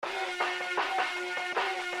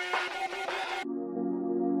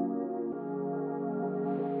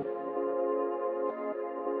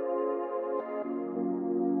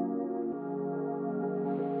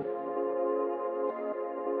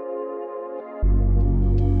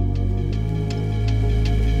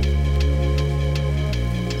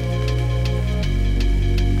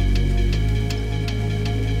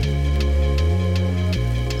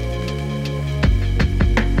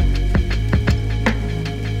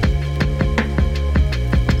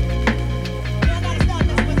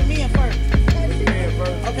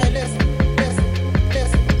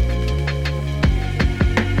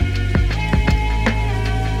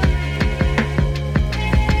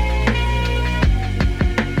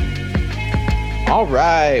All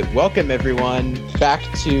right, welcome everyone back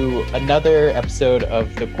to another episode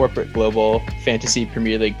of the Corporate Global Fantasy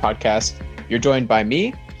Premier League podcast. You're joined by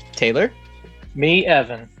me, Taylor. Me,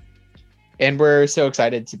 Evan. And we're so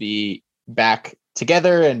excited to be back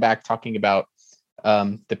together and back talking about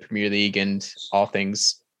the Premier League and all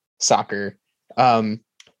things soccer.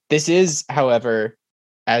 This is, however,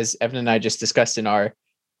 as Evan and I just discussed in our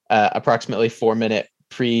approximately 4-minute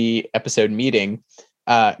pre-episode meeting,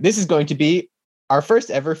 this is going to be our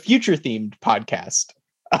first ever future-themed podcast.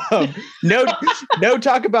 No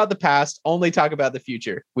talk about the past, only talk about the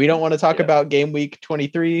future. We don't want to talk about game week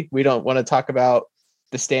 23. We don't want to talk about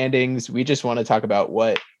the standings. We just want to talk about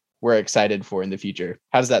what we're excited for in the future.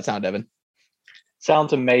 How does that sound, Evan?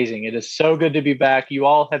 Sounds amazing. It is so good to be back. You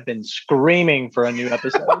all have been screaming for a new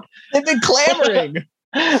episode. They've been clamoring.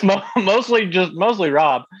 mostly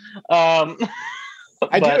Rob. I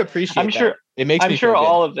do appreciate that. Sure it makes me feel good.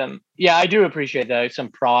 All of them. Yeah, I do appreciate that. Some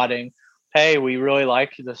prodding. Hey, we really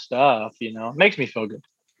like the stuff, It makes me feel good.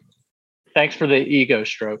 Thanks for the ego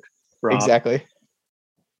stroke, Rob. Exactly.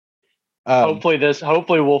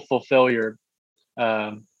 Hopefully we'll fulfill your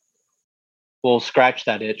we'll scratch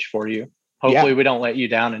that itch for you. Hopefully we don't let you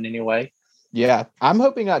down in any way. Yeah, I'm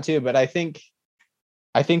hoping not to, but I think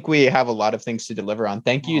we have a lot of things to deliver on.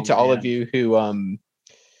 Thank you to all of you who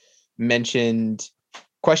mentioned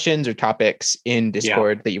questions or topics in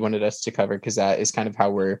Discord that you wanted us to cover, because that is kind of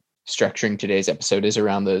how we're structuring today's episode, is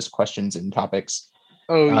around those questions and topics.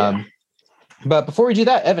 But before we do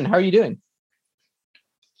that, Evan, how are you doing?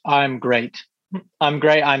 I'm great.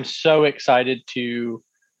 I'm so excited to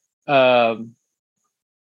to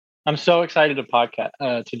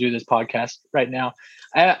do this podcast right now.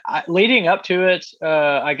 Leading up to it,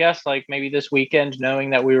 I guess like maybe this weekend,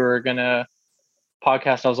 knowing that we were gonna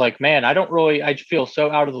podcast, I was like, man, I feel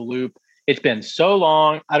so out of the loop. It's been so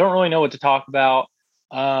long. I don't really know what to talk about.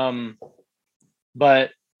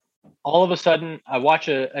 But all of a sudden I watch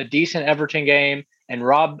a decent Everton game, and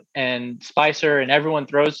Rob and Spicer and everyone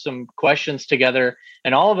throws some questions together,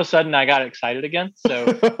 and all of a sudden I got excited again. So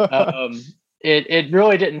it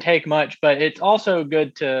really didn't take much, but it's also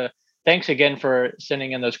good to thanks again for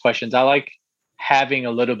sending in those questions. I like having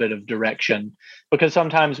a little bit of direction, because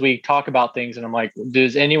sometimes we talk about things and I'm like,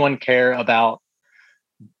 does anyone care about,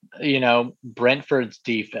 Brentford's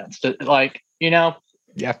defense?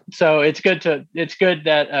 Yeah. So it's good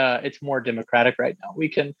that it's more democratic right now. We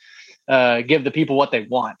can give the people what they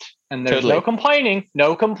want, and there's no complaining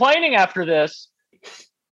after this.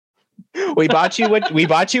 We bought you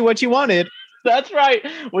what you wanted. That's right.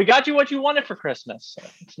 We got you what you wanted for Christmas. So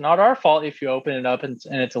it's not our fault if you open it up and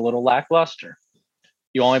it's a little lackluster.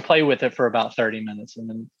 You only play with it for about 30 minutes and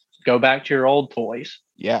then go back to your old toys.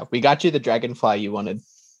 Yeah, we got you the dragonfly you wanted.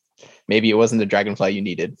 Maybe it wasn't the dragonfly you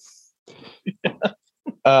needed.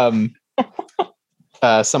 Someone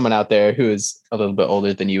out there who is a little bit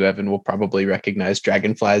older than you, Evan, will probably recognize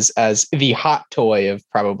dragonflies as the hot toy of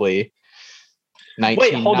probably 1990.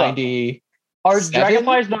 Wait, hold on. Are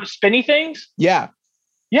dragonflies those spinny things? Yeah.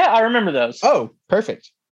 Yeah, I remember those. Oh,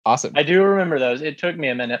 perfect. Awesome. I do remember those. It took me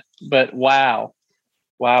a minute, but wow.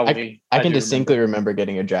 I can distinctly remember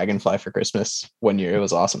getting a dragonfly for Christmas one year. It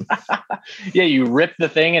was awesome. Yeah, you rip the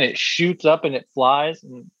thing and it shoots up and it flies.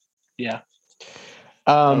 And yeah.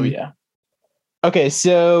 Okay,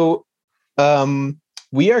 so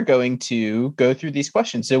we are going to go through these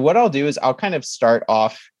questions. So what I'll do is I'll kind of start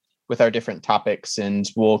off with our different topics, and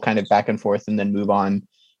we'll kind of back and forth and then move on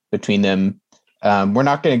between them. We're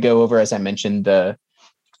not going to go over, as I mentioned, the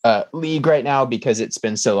league right now, because it's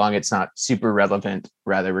been so long, it's not super relevant.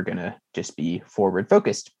 Rather, we're going to just be forward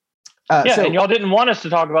focused. And y'all didn't want us to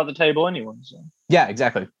talk about the table anyway. So. Yeah,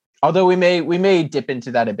 exactly. Although we may dip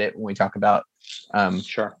into that a bit when we talk about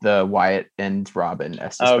the Wyatt and Rob and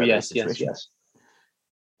Estes. Oh, yes.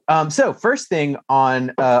 So first thing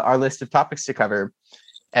on our list of topics to cover,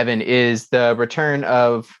 Evan, is the return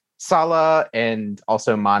of Salah and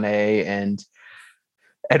also Mane and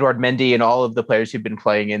Edouard Mendy and all of the players who've been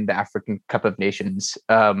playing in the African Cup of Nations.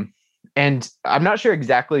 And I'm not sure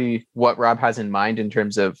exactly what Rob has in mind in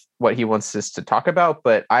terms of what he wants us to talk about,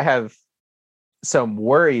 but I have some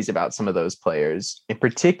worries about some of those players, in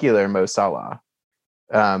particular Mo Salah.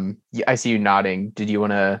 I see you nodding. Did you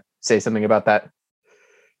want to say something about that?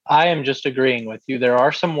 I am just agreeing with you. There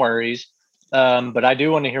are some worries, but I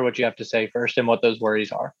do want to hear what you have to say first and what those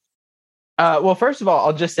worries are. Well, first of all,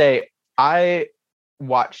 I'll just say I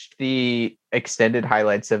watched the extended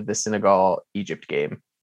highlights of the Senegal-Egypt game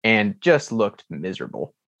and just looked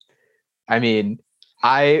miserable. I mean,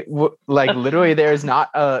 literally there's not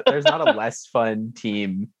a less fun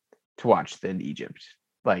team to watch than Egypt.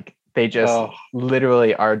 Like, They just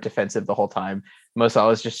literally are defensive the whole time. Mo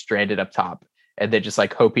Salah is just stranded up top, and they just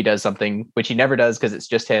like hope he does something, which he never does because it's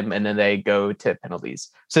just him. And then they go to penalties.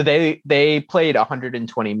 So they played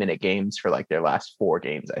 120-minute games for like their last 4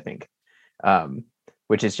 games, I think,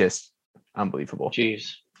 which is just unbelievable.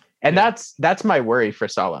 Jeez. And that's my worry for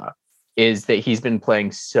Salah, is that he's been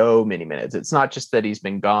playing so many minutes. It's not just that he's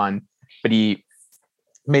been gone, but he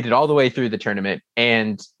made it all the way through the tournament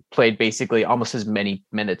and played basically almost as many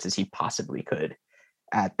minutes as he possibly could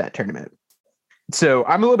at that tournament. So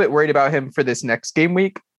I'm a little bit worried about him for this next game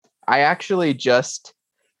week. I actually just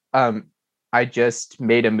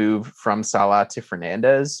made a move from Salah to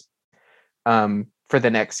Fernandez for the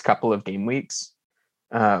next couple of game weeks.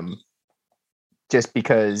 Just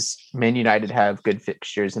because Man United have good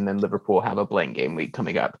fixtures and then Liverpool have a blank game week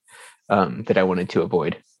coming up that I wanted to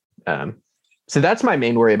avoid. So that's my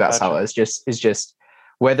main worry about Salah is just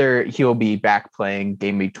whether he'll be back playing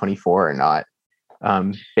game week 24 or not,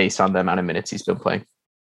 based on the amount of minutes he's been playing.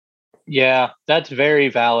 Yeah, that's very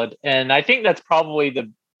valid. And I think that's probably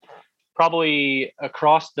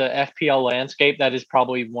across the FPL landscape, that is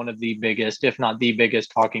probably one of the biggest, if not the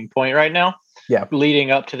biggest talking point right now. Yeah.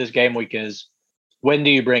 Leading up to this game week is, when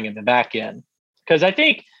do you bring him back in? Because I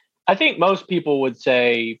think most people would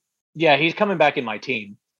say, yeah, he's coming back in my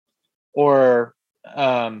team. Or,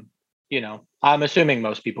 I'm assuming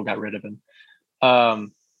most people got rid of him.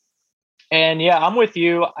 And yeah, I'm with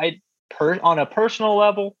you. On a personal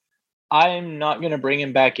level, I'm not going to bring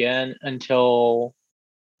him back in until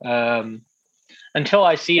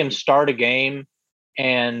I see him start a game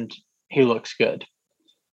and he looks good.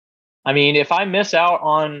 I mean, if I miss out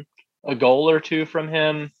on a goal or two from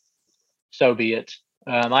him, so be it.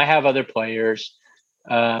 I have other players.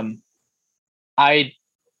 I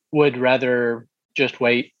would rather just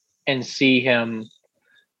wait and see him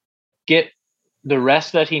get the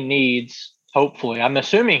rest that he needs. Hopefully, I'm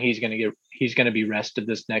assuming he's going to be rested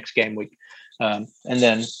this next game week, and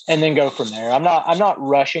then go from there. I'm not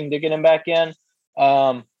rushing to get him back in.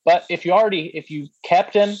 But if you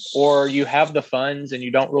kept him, or you have the funds and you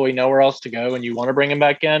don't really know where else to go and you want to bring him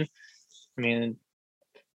back in, I mean,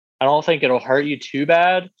 I don't think it'll hurt you too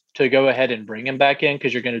bad to go ahead and bring him back in,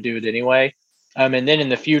 because you're going to do it anyway. And then in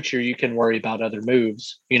the future, you can worry about other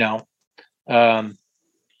moves,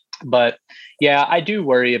 But yeah, I do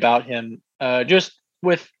worry about him. This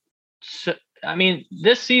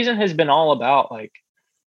season has been all about like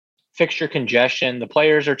fixture congestion. The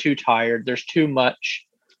players are too tired. There's too much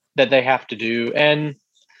that they have to do. And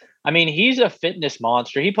I mean, he's a fitness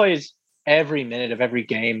monster. He plays every minute of every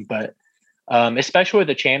game, but especially with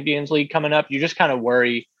the Champions League coming up, you just kind of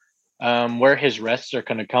worry where his rests are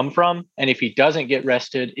going to come from. And if he doesn't get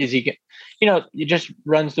rested, it just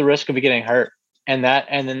runs the risk of getting hurt. And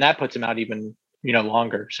then that puts him out even,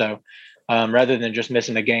 longer. So rather than just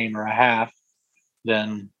missing a game or a half,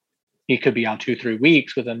 then he could be out 2-3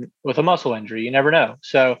 weeks with a muscle injury. You never know.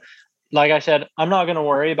 So like I said, I'm not going to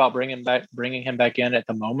worry about bringing him back in at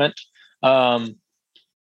the moment.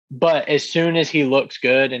 But as soon as he looks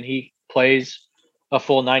good and he plays a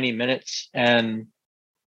full 90 minutes and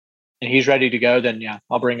he's ready to go, then yeah,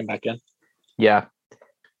 I'll bring him back in. Yeah.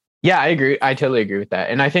 Yeah, I agree. I totally agree with that.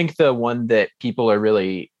 And I think the one that people are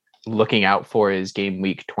really looking out for is game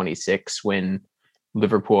week 26, when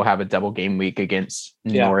Liverpool have a double game week against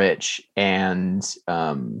Norwich and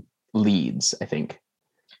Leeds, I think.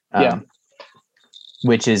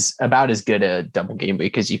 Which is about as good a double game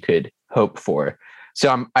week as you could hope for. So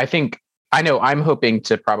I'm hoping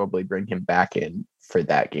to probably bring him back in for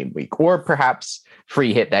that game week, or perhaps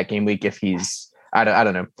free hit that game week if he's, I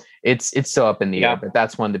don't know. It's still up in the air, but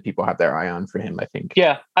that's one that people have their eye on for him, I think.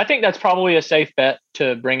 Yeah, I think that's probably a safe bet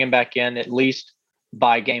to bring him back in at least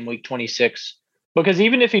by game week 26, because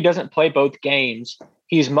even if he doesn't play both games,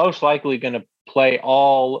 he's most likely going to play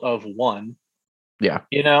all of one. Yeah.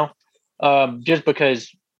 Just because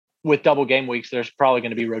with double game weeks, there's probably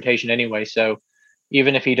going to be rotation anyway. So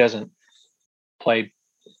even if he doesn't play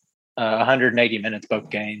 180 minutes both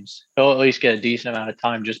games, he'll at least get a decent amount of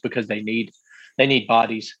time, just because they need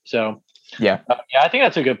bodies. So yeah, I think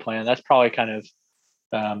that's a good plan. That's probably kind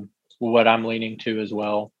of what I'm leaning to as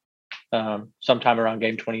well. Sometime around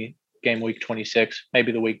game week 26,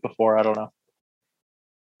 maybe the week before. I don't know.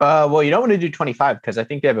 Well, you don't want to do 25 because I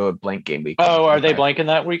think they have a blank game week. Oh, are they blanking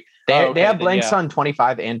that week? They have blanks on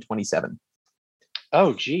 25 and 27.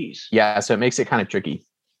 Oh, geez. Yeah, so it makes it kind of tricky.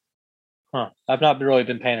 Huh. I've not really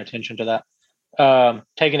been paying attention to that.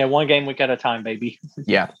 Taking it one game week at a time, baby.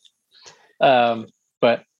 Yeah.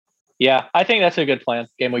 But yeah, I think that's a good plan.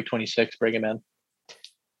 Game week 26, bring him in.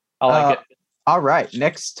 I like it. All right.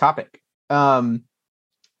 Next topic.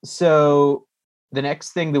 So the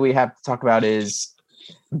next thing that we have to talk about is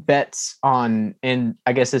bets on, and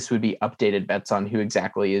I guess this would be updated bets on who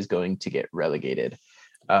exactly is going to get relegated,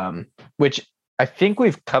 which I think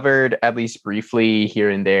we've covered at least briefly here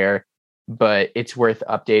and there, but it's worth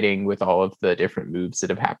updating with all of the different moves that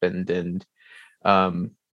have happened and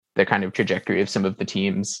the kind of trajectory of some of the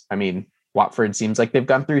teams. I mean, Watford seems like they've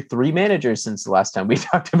gone through 3 managers since the last time we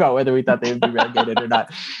talked about whether we thought they would be relegated or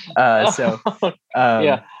not.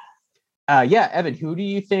 Yeah, Evan, who do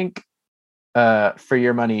you think for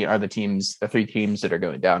your money are the 3 teams that are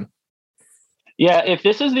going down? Yeah, if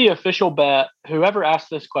this is the official bet, whoever asked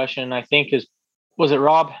this question, I think was it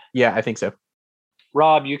Rob? Yeah, I think so.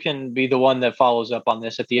 Rob, you can be the one that follows up on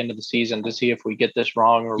this at the end of the season to see if we get this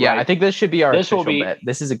wrong or right. I think this should be our official bet.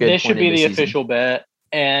 This is a good. This should be the official bet,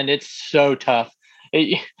 and it's so tough.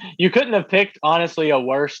 You couldn't have picked honestly a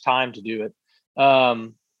worse time to do it.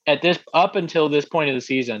 Up until this point of the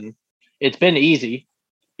season, it's been easy.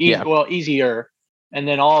 Well, easier, and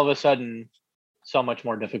then all of a sudden, so much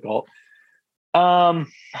more difficult. And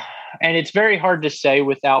it's very hard to say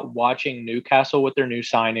without watching Newcastle with their new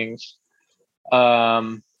signings.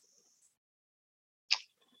 First,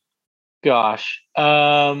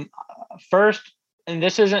 and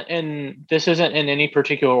this isn't in any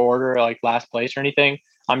particular order, like last place or anything.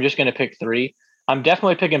 I'm just going to pick 3. I'm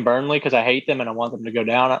definitely picking Burnley because I hate them and I want them to go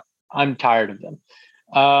down. I'm tired of them.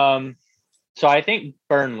 So I think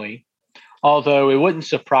Burnley, although it wouldn't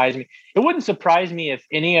surprise me. It wouldn't surprise me if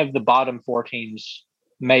any of the bottom 4 teams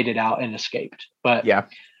made it out and escaped. But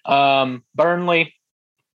Burnley,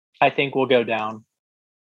 I think will go down.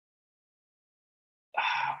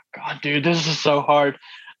 Oh, God, dude, this is so hard.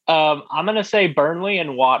 I'm going to say Burnley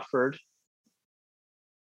and Watford.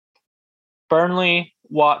 Burnley,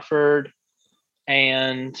 Watford,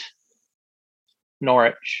 and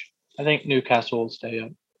Norwich. I think Newcastle will stay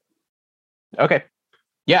up. Okay.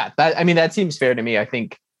 Yeah, that seems fair to me. I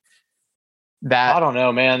think that... I don't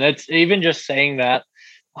know, man. It's even just saying that.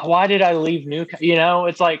 Why did I leave Newcastle?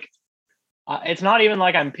 It's like, it's not even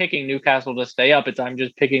like I'm picking Newcastle to stay up. I'm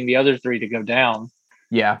just picking the other 3 to go down.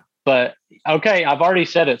 Yeah. But, okay, I've already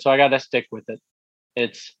said it, so I got to stick with it.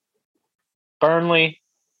 It's Burnley,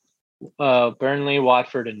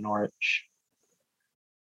 Watford, and Norwich.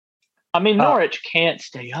 I mean, Norwich can't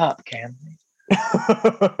stay up, can they?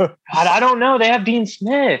 God, I don't know. They have Dean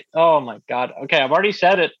Smith. Oh, my God. Okay, I've already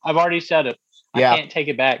said it. Yeah. I can't take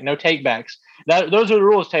it back. No takebacks. Those are the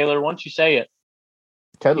rules, Taylor. Once you say it.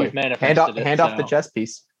 Totally. Hand off the chess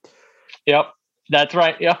piece. Yep. That's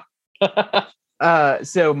right. Yep.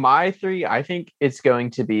 So my 3, I think it's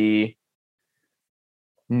going to be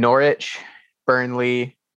Norwich,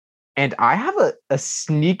 Burnley, and I have a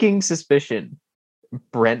sneaking suspicion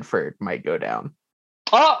Brentford might go down.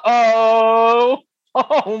 Uh-oh.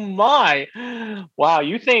 Oh my. Wow,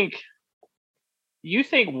 you think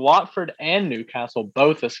Watford and Newcastle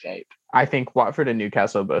both escape? I think Watford and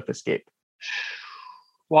Newcastle both escape.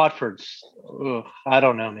 I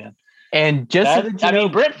don't know, man. And just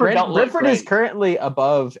Brentford is currently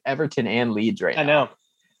above Everton and Leeds right now. I know.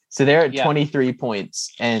 So they're at 23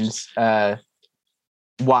 points, and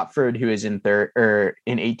Watford, who is in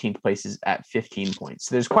 18th place, is at 15 points.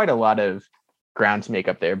 So there's quite a lot of ground to make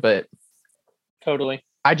up there. But totally,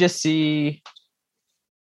 I see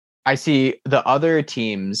the other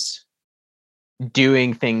teams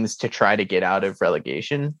doing things to try to get out of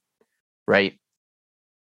relegation, right?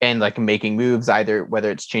 And like making moves, either whether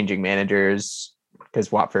it's changing managers,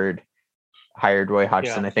 because Watford hired Roy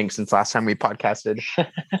Hodgson, I think, since last time we podcasted,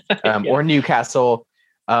 or Newcastle.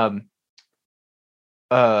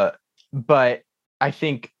 But I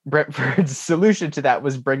think Brentford's solution to that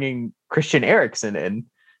was bringing Christian Eriksen in,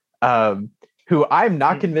 who I'm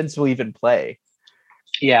not convinced will even play.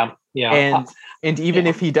 Yeah. And even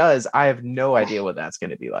if he does, I have no idea what that's going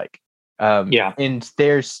to be like. And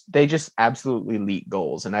they just absolutely leak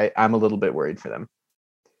goals, and I'm a little bit worried for them.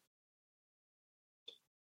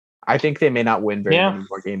 I think they may not win very many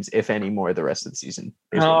more games, if any more, the rest of the season.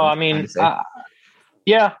 I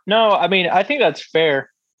think that's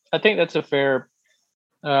fair. I think that's a fair.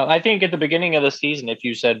 I think at the beginning of the season, if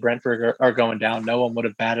you said Brentford are going down, no one would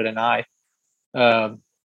have batted an eye. Yeah.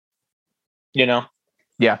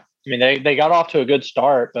 I mean, they got off to a good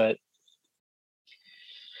start, but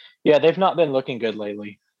yeah, they've not been looking good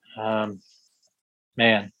lately. Man,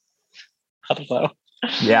 I don't know.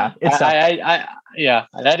 Yeah, it's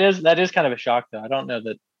that is kind of a shock, though. I don't know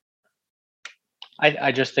that.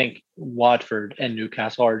 I just think Watford and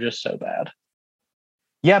Newcastle are just so bad.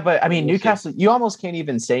 Yeah, but I mean, Newcastle, you almost can't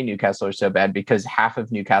even say Newcastle are so bad because half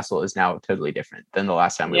of Newcastle is now totally different than the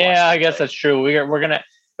last time we watched. Yeah, I guess that's true. We're gonna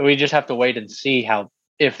we just have to wait and see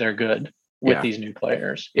if they're good with these new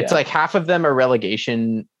players. It's like half of them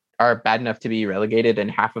are bad enough to be relegated,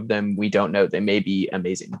 and half of them we don't know. They may be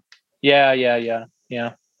amazing. Yeah.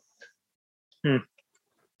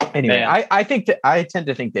 Anyway, I think that I tend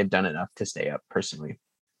to think they've done enough to stay up personally.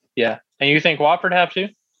 Yeah. And you think Watford have to?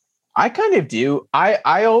 I kind of do.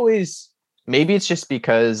 I always, maybe it's just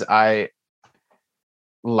because I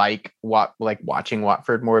like watching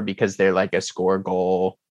Watford more, because they're like a score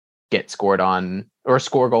goals and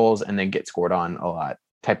then get scored on a lot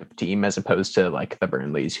type of team, as opposed to like the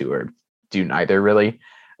Burnleys who do neither really.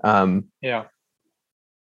 Yeah.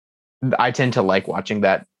 I tend to like watching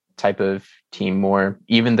that type of team more,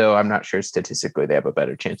 even though I'm not sure statistically they have a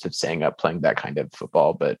better chance of staying up playing that kind of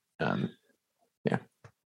football. But yeah.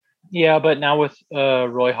 Yeah, but now with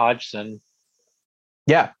Roy Hodgson.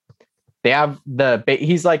 Yeah. They have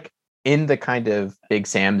he's like in the kind of Big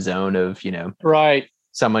Sam zone of, right.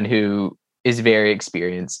 Someone who is very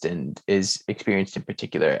experienced and is experienced in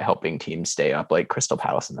particular at helping teams stay up, like Crystal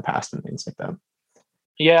Palace in the past and things like that.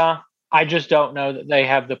 Yeah. I just don't know that they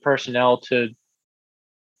have the personnel to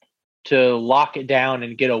lock it down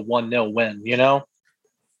and get a 1-0 win,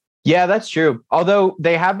 Yeah, that's true. Although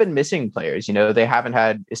they have been missing players, they haven't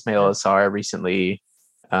had Ismail Assar recently,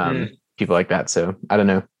 people like that. So I don't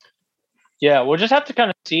know. Yeah, we'll just have to kind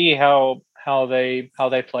of see how they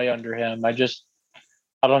play under him. I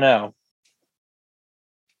don't know.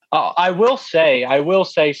 I will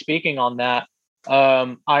say, speaking on that,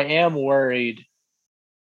 I am worried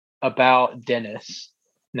about Dennis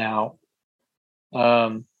now.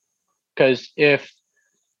 Because if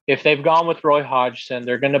they've gone with Roy Hodgson,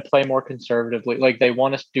 they're going to play more conservatively. Like, they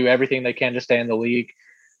want to do everything they can to stay in the league.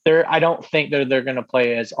 I don't think they're going to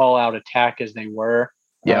play as all out attack as they were.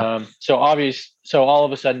 Yeah. So all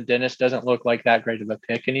of a sudden Dennis doesn't look like that great of a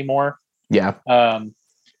pick anymore. Yeah.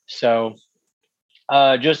 So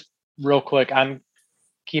just real quick, I'm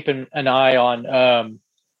keeping an eye on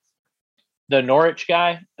the Norwich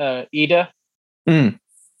guy, Ida.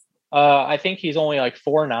 I think he's only like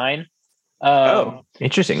 4'9".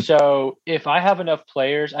 Interesting. So if I have enough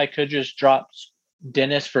players, I could just drop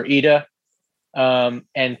Dennis for Ida,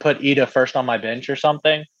 and put Ida first on my bench or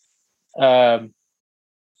something.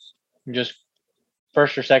 Just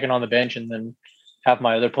first or second on the bench, and then have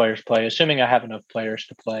my other players play, assuming I have enough players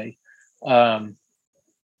to play.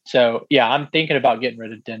 So yeah, I'm thinking about getting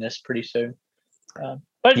rid of Dennis pretty soon.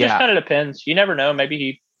 But it just kind of depends. You never know.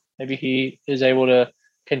 Maybe he is able to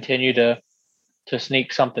continue to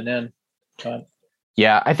sneak something in.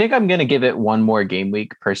 Yeah, I think I'm going to give it one more game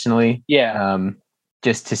week personally. Yeah.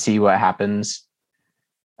 Just to see what happens.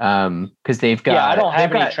 Because they've got. Yeah, I don't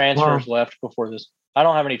have any transfers left before this. I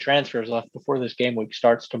don't have any transfers left before this game week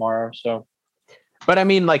starts tomorrow. So. But I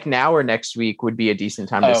mean, like now or next week would be a decent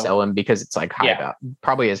time to sell him, because it's like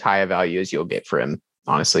probably as high a value as you'll get for him,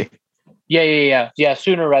 honestly. Yeah.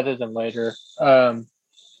 Sooner rather than later.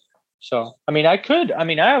 So, I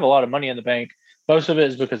have a lot of money in the bank. Most of it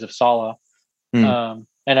is because of Salah. And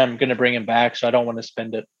I'm going to bring him back, so I don't want to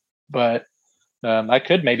spend it. But I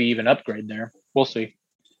could maybe even upgrade there. We'll see.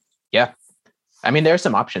 Yeah. I mean, there are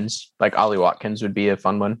some options. Like Ollie Watkins would be a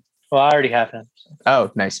fun one. Well, I already have him. So.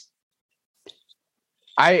 Oh, nice.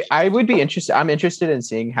 I would be interested. I'm interested in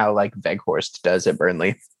seeing how like Weghorst does at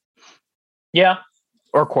Burnley. Yeah.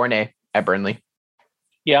 Or Cornet at Burnley.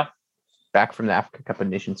 Yeah. Back from the Africa Cup of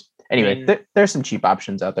Nations. Anyway, there's some cheap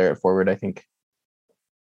options out there at forward, I think.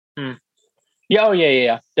 Yeah. Oh,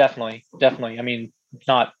 yeah. Definitely. I mean,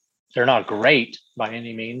 they're not great by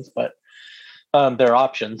any means, but they're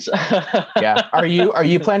options. Yeah. Are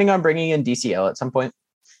you planning on bringing in DCL at some point?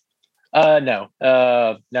 No.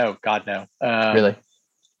 No. God, no. Really?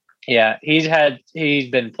 Yeah, he's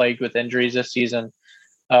been plagued with injuries this season.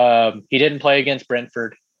 He didn't play against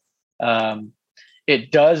Brentford.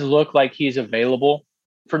 It does look like he's available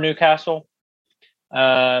for Newcastle.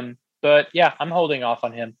 But yeah, I'm holding off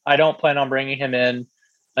on him. I don't plan on bringing him in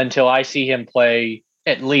until I see him play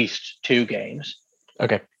at least 2 games.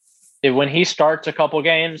 Okay. When he starts a couple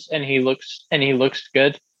games and he looks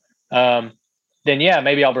good, then yeah,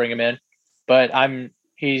 maybe I'll bring him in. But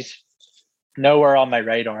he's nowhere on my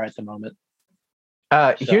radar at the moment.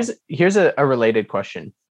 Here's a related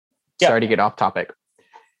question. Yeah. Sorry to get off topic.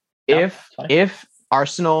 No, if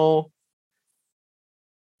Arsenal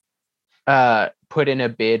put in a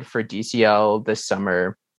bid for DCL this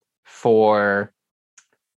summer for,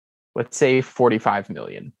 let's say, 45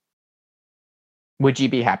 million, would you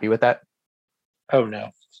be happy with that? Oh no.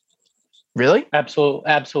 Really?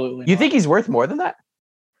 Absolutely. You think he's worth more than that?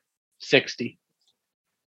 60.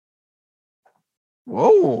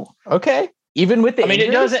 Whoa. Okay. even with the I mean,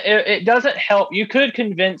 injuries? it doesn't help. You could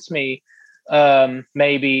convince me,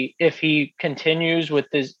 maybe if he continues with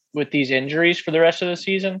these injuries for the rest of the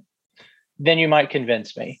season, then you might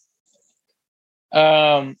convince me.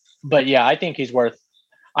 But yeah, I think he's worth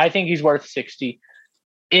 60,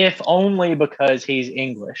 if only because he's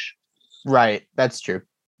English. Right, that's true.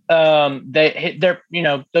 They're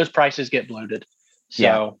those prices get bloated.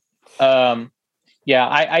 So yeah,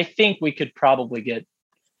 I think we could probably get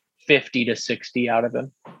 50 to 60 out of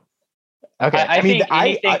him. Okay.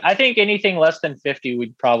 I think anything less than 50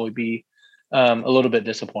 would probably be a little bit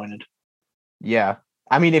disappointed. Yeah.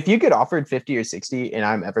 I mean, if you get offered 50 or 60 and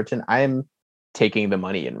I'm Everton, I am taking the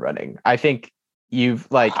money and running. I think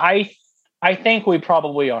I think we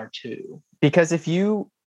probably are too. Because if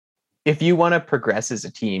you want to progress as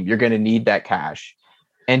a team, you're going to need that cash.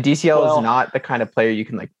 And DCL is not the kind of player you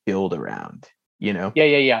can build around,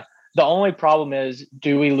 Yeah. The only problem is,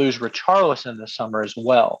 do we lose Richarlison this summer as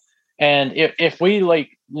well? And if we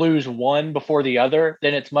lose one before the other,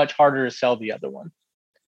 then it's much harder to sell the other one.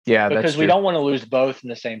 Yeah, because we don't want to lose both in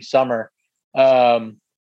the same summer. I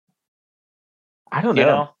don't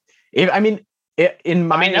know. That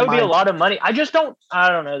would be a lot of money. I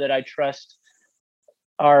don't know that I trust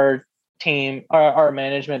our team, our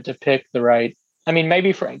management to pick the right. I mean,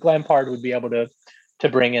 maybe Frank Lampard would be able to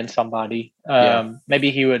bring in somebody. Maybe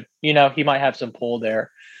he would, he might have some pull there.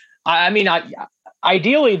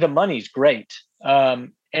 Ideally the money's great.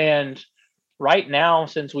 And right now,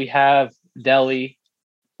 since we have Dele,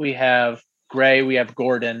 we have Gray, we have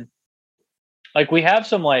Gordon, we have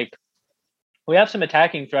some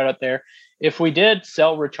attacking threat up there. If we did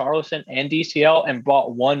sell Richarlison and DCL and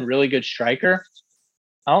bought one really good striker,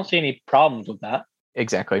 I don't see any problems with that.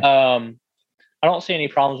 Exactly. I don't see any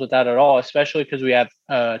problems with that at all, especially because we have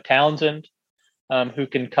Townsend, who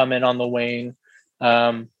can come in on the wing.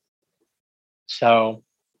 So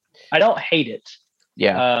I don't hate it.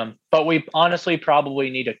 Yeah. But we honestly probably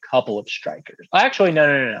need a couple of strikers. Actually,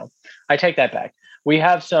 no. I take that back. We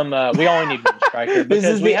have some. We only need one striker. This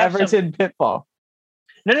is the Everton pitfall.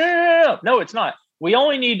 No, it's not. We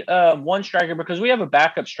only need one striker because we have a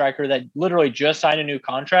backup striker that literally just signed a new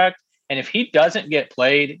contract. And if he doesn't get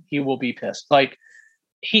played, he will be pissed.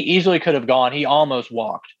 He easily could have gone. He almost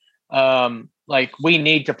walked. We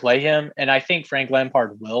need to play him. And I think Frank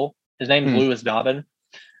Lampard will. His name is Lewis Dobbin.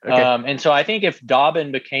 Okay. And so I think if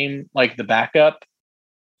Dobbin became the backup,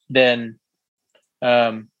 then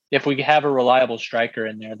if we have a reliable striker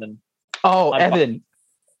in there, then. Oh,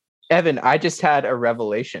 Evan, I just had a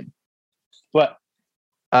revelation. What?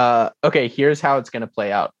 Okay, here's how it's going to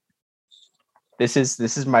play out. This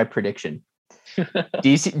is my prediction.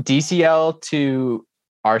 DCL to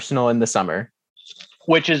Arsenal in the summer,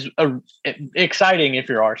 which is exciting if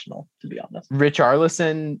you're Arsenal, to be honest.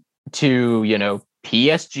 Richarlison to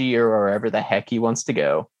PSG or wherever the heck he wants to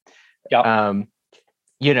go. Yeah.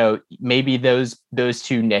 Maybe those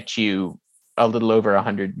two net you a little over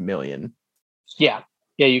 100 million. Yeah.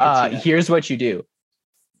 Yeah. You can see that. Here's what you do: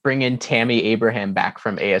 bring in Tammy Abraham back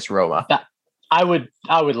from AS Roma. I would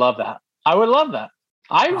love that. I would love that.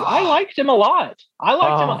 I liked him a lot. I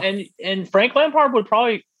liked him, and Frank Lampard would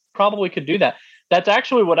probably could do that. That's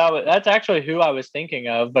actually who I was thinking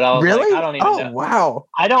of. But I was really? I don't even know. Wow.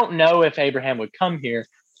 I don't know if Abraham would come here,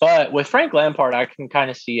 but with Frank Lampard, I can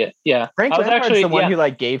kind of see it. Yeah, Frank Lampard's the one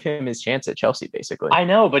who gave him his chance at Chelsea, basically. I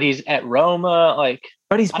know, but he's at Roma.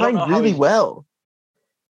 But he's playing really well.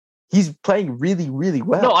 He's playing really, really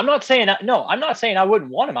well. No, I'm not saying I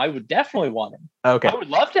wouldn't want him. I would definitely want him. Okay. I would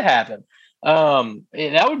love to have him.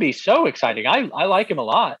 That would be so exciting. I like him a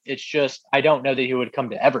lot. It's just I don't know that he would come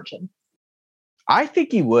to Everton. I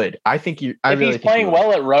think he would. If he's playing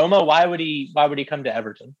well at Roma, why would he come to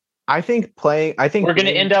Everton? I think we're going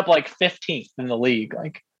to end up 15th in the league.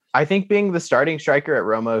 I think being the starting striker at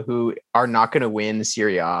Roma, who are not going to win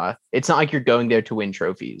Serie A, it's not like you're going there to win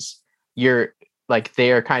trophies. You're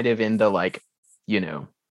they are kind of in the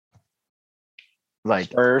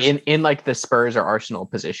Spurs. in the Spurs or Arsenal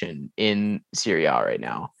position in Serie A right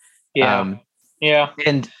now. Yeah. Yeah.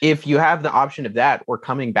 And if you have the option of that or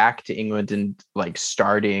coming back to England and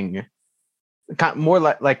starting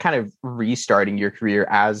more kind of restarting your career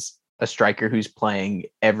as a striker who's playing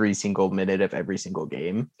every single minute of every single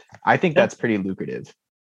game, I think that's pretty lucrative.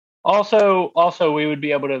 Also, we would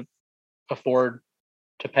be able to afford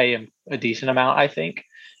to pay him a decent amount. I think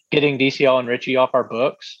getting DCL and Richie off our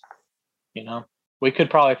books, we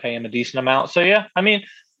could probably pay him a decent amount. So yeah, I mean,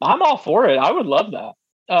 I'm all for it. I would love that.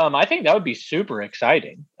 I think that would be super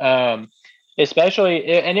exciting, especially,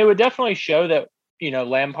 and it would definitely show that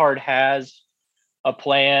Lampard has a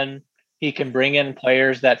plan he can bring in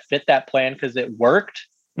players that fit that plan because it worked.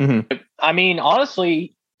 Mm-hmm. I mean,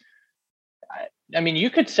 honestly, I mean, you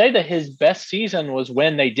could say that his best season was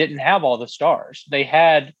when they didn't have all the stars. They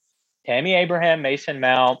had Tammy Abraham, Mason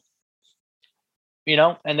Mount,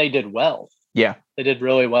 and they did well. Yeah. They did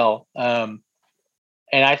really well. And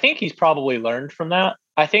I think he's probably learned from that.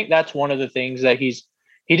 I think that's one of the things that he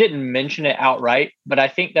didn't mention it outright, but I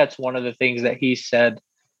think that's one of the things that he said.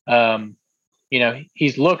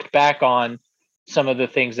 He's looked back on some of the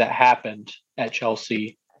things that happened at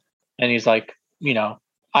Chelsea, and he's like,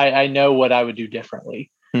 I know what I would do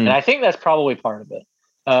differently. And I think that's probably part of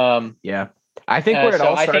it. Yeah. I think where it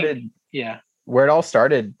all started. Where it all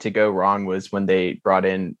started to go wrong was when they brought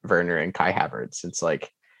in Werner and Kai Havertz. It's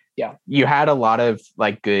like, you had a lot of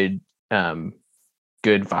like good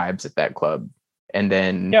vibes at that club. And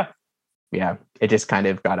then, it just kind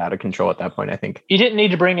of got out of control at that point, I think. You didn't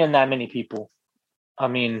need to bring in that many people. I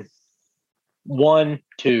mean, 1,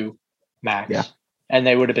 2 max, and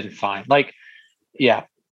they would have been fine. Like, I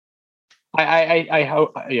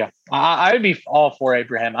hope, I would be all for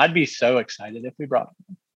Abraham. I'd be so excited if we brought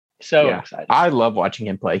him. Excited. I love watching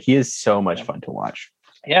him play. He is so much fun to watch.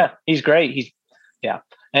 Yeah, he's great.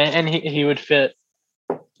 And he would fit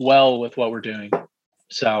well with what we're doing.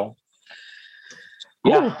 So,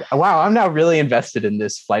 yeah. Ooh, wow, I'm now really invested in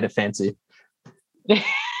this Flight of Fancy.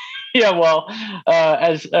 Yeah, well,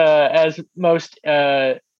 as most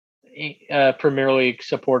Premier League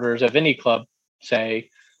supporters of any club say,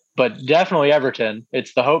 but definitely Everton,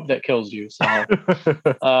 it's the hope that kills you. So,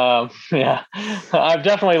 I've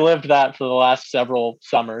definitely lived that for the last several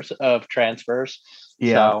summers of transfers.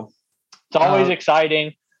 Yeah, so it's always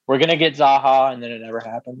exciting. We're gonna get Zaha, and then it never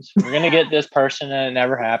happens. We're gonna get this person, and it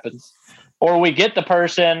never happens. Or we get the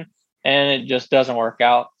person, and it just doesn't work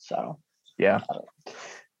out. So, yeah.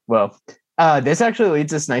 Well, this actually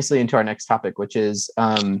leads us nicely into our next topic, which is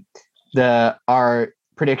our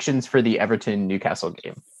predictions for the Everton Newcastle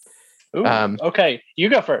game. Ooh, okay, you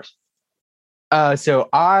go first. So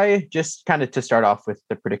I just kind of to start off with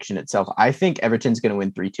the prediction itself, I think Everton's going to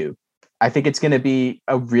win 3-2. I think it's going to be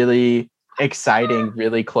a really exciting,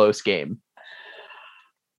 really close game.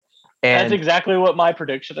 And that's exactly what my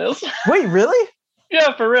prediction is. Wait, really?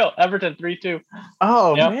 Yeah, for real. Everton 3-2.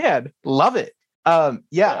 Oh, man. Love it.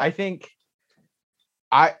 I think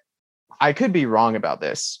I could be wrong about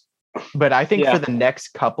this, but I think for the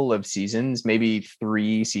next couple of seasons, maybe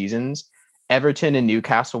 3 seasons, Everton and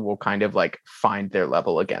Newcastle will kind of like find their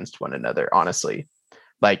level against one another, honestly.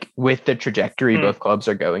 Like with the trajectory both clubs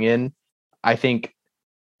are going in, I think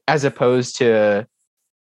as opposed to,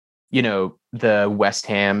 the West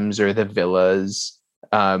Hams or the Villas,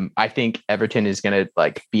 I think Everton is going to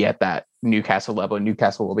like be at that Newcastle level.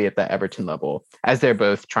 Newcastle will be at that Everton level as they're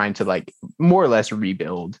both trying to like more or less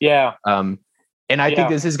rebuild. Yeah. And I think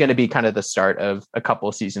this is going to be kind of the start of a couple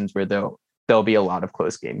of seasons where there'll be a lot of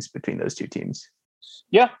close games between those two teams.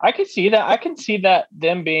 Yeah, I can see that. I can see that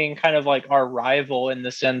them being kind of like our rival in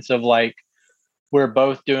the sense of like we're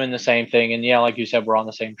both doing the same thing. And like you said, we're on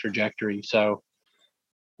the same trajectory. So,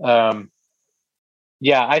 I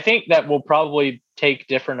think that we'll probably take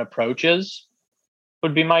different approaches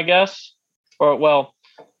would be my guess. Or, well,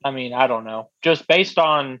 I mean, I don't know. Just based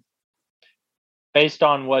on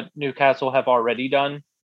what Newcastle have already done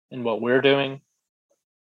and what we're doing.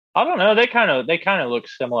 I don't know. They kind of look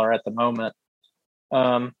similar at the moment.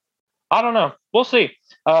 I don't know. We'll see.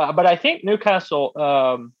 But I think Newcastle,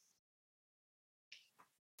 aren't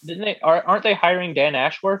they hiring Dan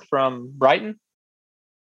Ashworth from Brighton?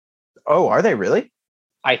 Oh, are they really?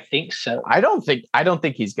 I think so. I don't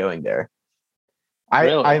think he's going there.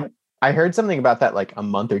 Really? I heard something about that like a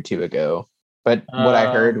month or 2 ago, but what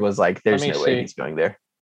I heard was like, there's no way he's going there.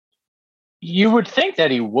 You would think that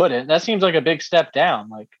he wouldn't. That seems like a big step down.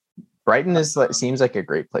 Like Brighton seems like a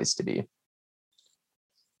great place to be.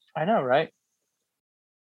 I know, right?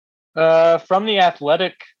 From The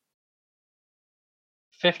Athletic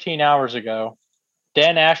 15 hours ago,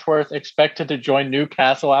 Dan Ashworth expected to join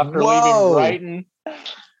Newcastle after leaving Brighton.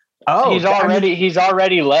 Oh, he's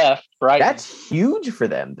already left Brighton. That's huge for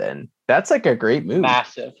them then. That's like a great move.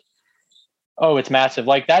 Massive. Oh, it's massive.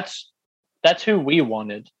 Like that's who we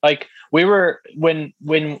wanted. Like we were when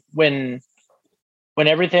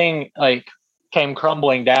everything like came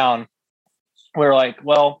crumbling down, we were like,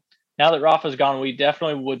 well, now that Rafa's gone, we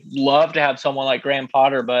definitely would love to have someone like Graham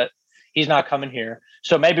Potter, but he's not coming here.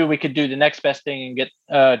 So maybe we could do the next best thing and get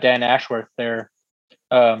Dan Ashworth, their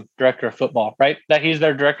director of football, right? That he's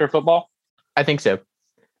their director of football? I think so.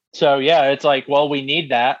 So, it's like, well, we need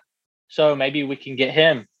that. So maybe we can get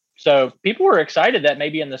him. So people were excited that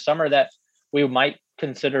maybe in the summer that we might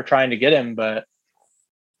consider trying to get him, but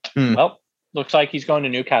well, looks like he's going to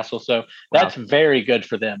Newcastle. So that's very good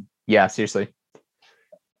for them. Yeah, seriously.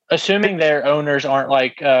 Assuming their owners aren't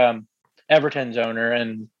like Everton's owner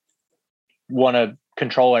and want to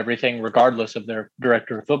control everything regardless of their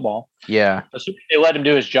director of football. Yeah. Assuming they let him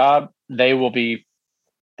do his job, they will probably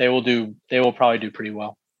do pretty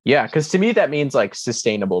well. Yeah, because to me that means like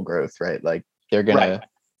sustainable growth, right? Like they're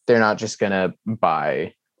not just gonna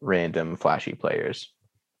buy random flashy players.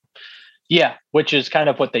 Yeah, which is kind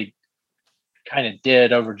of what they kind of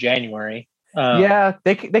did over January. Yeah,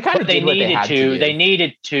 they kind of did what they had to do. They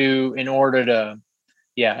needed to in order to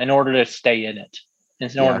stay in it,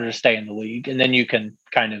 in order to stay in the league, and then you can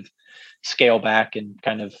kind of scale back and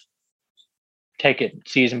kind of take it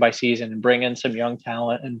season by season and bring in some young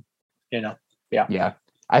talent, and Yeah.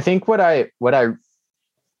 I think the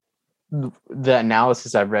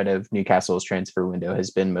analysis I've read of Newcastle's transfer window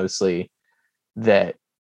has been mostly that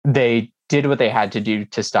they did what they had to do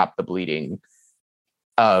to stop the bleeding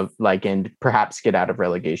and perhaps get out of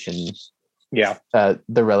relegation. Yeah.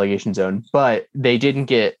 The relegation zone, but they didn't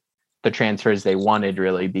get the transfers they wanted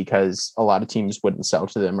really because a lot of teams wouldn't sell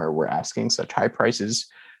to them or were asking such high prices.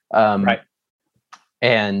 Right.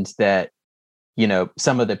 And that,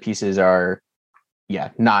 some of the pieces are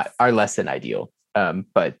less than ideal.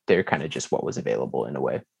 But they're kind of just what was available in a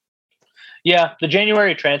way. Yeah, the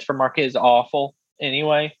January transfer market is awful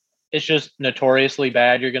anyway. It's just notoriously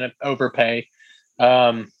bad. You're going to overpay.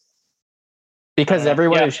 Because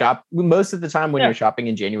everyone is most of the time when you're shopping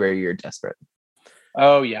in January, you're desperate.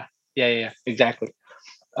 Oh yeah. Yeah, exactly.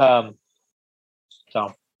 And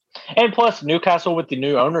plus Newcastle with the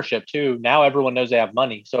new ownership too. Now everyone knows they have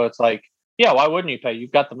money. So it's like, yeah, why wouldn't you pay?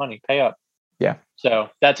 You've got the money, pay up. Yeah. So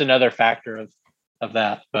that's another factor of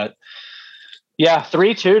that. But yeah,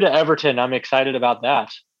 3-2 to Everton. I'm excited about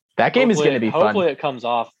that. That game is going to be fun. Hopefully it comes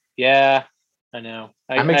off. Yeah, I know.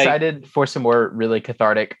 I'm excited for some more really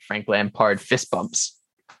cathartic Frank Lampard fist bumps.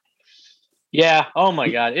 Yeah. Oh my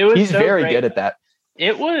God. He's so very good at that.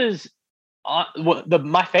 It was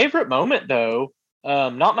my favorite moment though.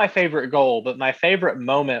 Not my favorite goal, but my favorite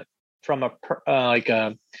moment from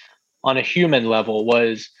on a human level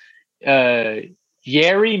was Yerry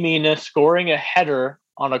Mina scoring a header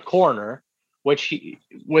on a corner, which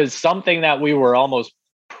was something that we were almost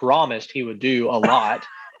promised he would do a lot,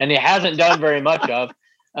 and he hasn't done very much of.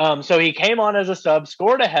 So he came on as a sub,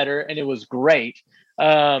 scored a header, and it was great.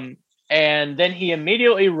 And then he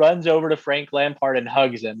immediately runs over to Frank Lampard and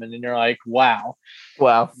hugs him. And then you're like, wow,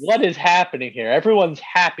 what is happening here? Everyone's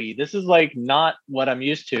happy. This is like not what I'm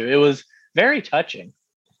used to. It was very touching.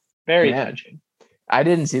 Very touching. I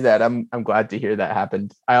didn't see that. I'm glad to hear that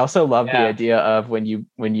happened. I also love the idea of when you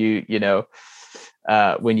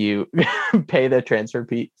pay the transfer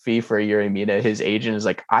fee for Yerry Mina, his agent is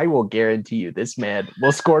like, I will guarantee you this man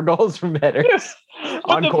will score goals from headers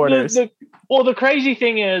on corners. The crazy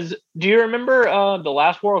thing is, do you remember the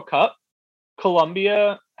last World Cup?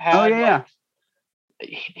 Colombia had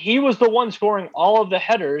he was the one scoring all of the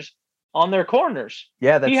headers on their corners.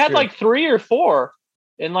 Yeah, that's he had true. like 3 or 4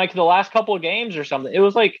 in like the last couple of games or something. It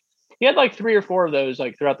was like he had like 3 or 4 of those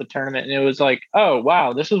like throughout the tournament, and it was like, oh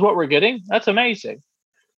wow, this is what we're getting. That's amazing.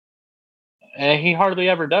 And he hardly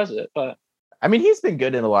ever does it, but I mean, he's been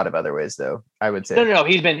good in a lot of other ways, though. I would say no.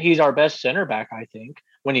 He's our best center back, I think,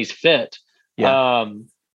 when he's fit. Yeah.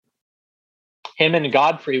 Him and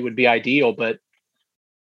Godfrey would be ideal, but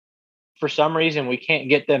for some reason we can't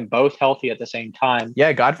get them both healthy at the same time.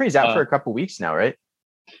 Yeah, Godfrey's out for a couple weeks now, right?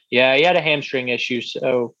 Yeah, he had a hamstring issue,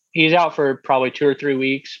 so he's out for probably 2 or 3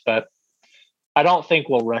 weeks, but I don't think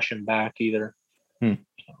we'll rush him back either. So,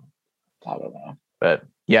 I don't know. But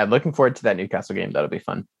yeah, looking forward to that Newcastle game. That'll be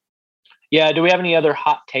fun. Yeah, do we have any other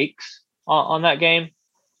hot takes on that game?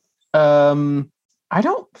 I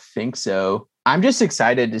don't think so. I'm just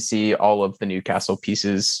excited to see all of the Newcastle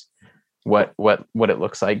pieces, what it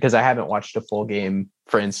looks like, because I haven't watched a full game,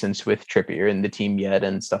 for instance, with Trippier in the team yet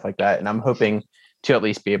and stuff like that. And I'm hoping to at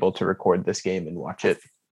least be able to record this game and watch it.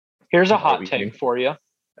 Here's a hot take for you.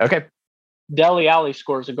 Okay. Dele Alli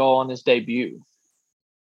scores a goal on his debut.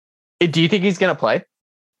 Do you think he's going to play?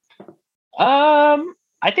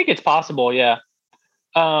 I think it's possible, yeah.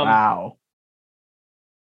 Wow.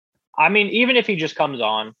 I mean, even if he just comes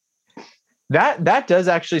on. That does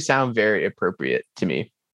actually sound very appropriate to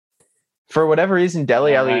me. For whatever reason,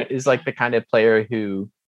 Dele Alli is like the kind of player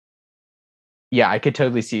who, I could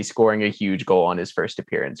totally see scoring a huge goal on his first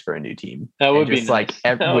appearance for a new team. That would be nice. Like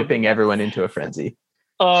whipping everyone into a frenzy.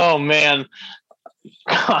 Oh man,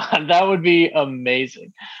 God, that would be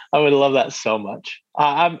amazing. I would love that so much.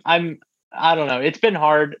 I don't know. It's been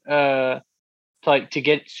hard to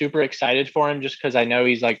get super excited for him just because I know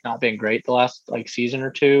he's like not been great the last like season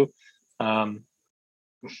or two.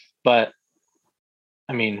 But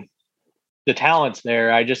I mean, the talent's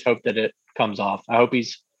there. I just hope that it comes off. I hope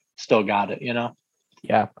he's still got it, you know?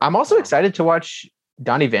 Yeah. I'm also excited to watch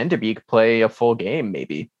Donny van de Beek play a full game,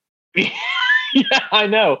 maybe. Yeah, I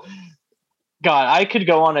know. God, I could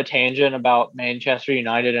go on a tangent about Manchester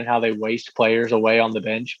United and how they waste players away on the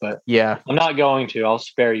bench, but yeah, I'm not going to. I'll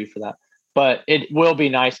spare you for that. But it will be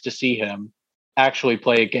nice to see him actually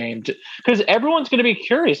play a game because everyone's going to be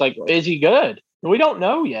curious. Like, is he good? We don't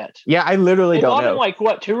know yet. Yeah, I literally don't know. Like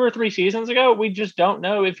what, 2 or 3 seasons ago, we just don't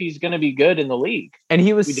know if he's going to be good in the league. And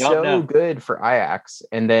he was so good for Ajax,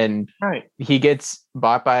 and then he gets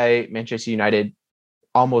bought by Manchester United.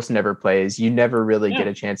 Almost never plays. You never really get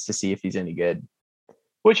a chance to see if he's any good,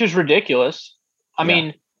 which is ridiculous. I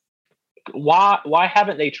mean, why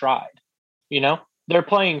haven't they tried? You know, they're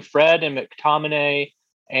playing Fred and McTominay,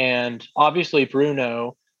 and obviously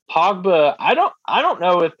Bruno. Pogba, I don't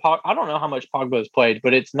know how much Pogba has played,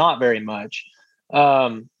 but it's not very much.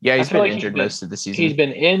 He's been injured most of the season. He's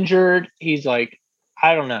been injured. He's like,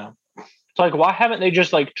 I don't know. It's like, why haven't they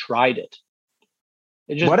just like tried it?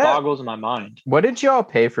 It just boggles my mind. What did y'all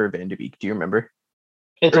pay for Van de Beek? Do you remember?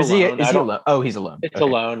 It's a loan. Is he alone? Oh, he's alone. It's a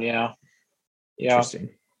loan. Yeah. Interesting.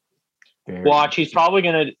 Watch. He's probably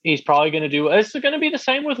gonna do. It's gonna be the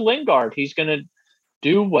same with Lingard. He's gonna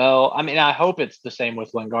do well. I mean, I hope it's the same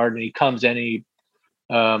with Lingard, and he comes in, he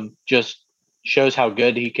just shows how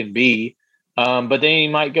good he can be. But then he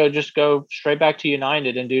might go straight back to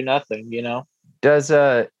United and do nothing. You know? Does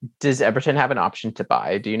Everton have an option to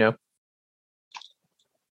buy? Do you know?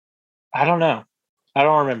 I don't know. I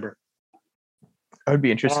don't remember. I would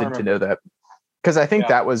be interested to know that, because I think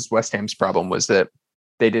that was West Ham's problem, was that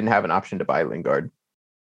they didn't have an option to buy Lingard.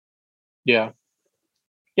 Yeah.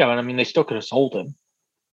 Yeah, but I mean, they still could have sold him.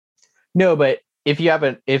 No, but if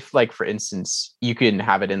like, for instance, you can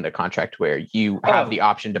have it in the contract where you have the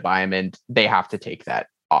option to buy him and they have to take that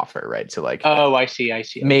offer, right? So like, I see.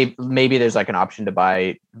 Maybe there's like an option to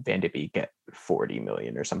buy Van de Beek at 40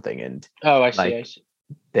 million or something. And I see.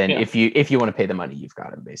 Then if you want to pay the money, you've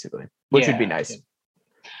got him, basically, which would be nice.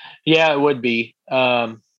 Yeah, it would be.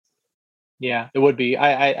 It would be.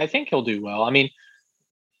 I think he'll do well. I mean,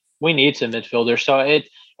 we need some midfielders, so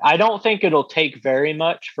I don't think it'll take very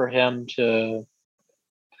much for him to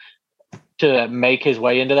make his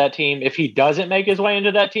way into that team. If he doesn't make his way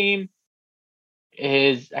into that team,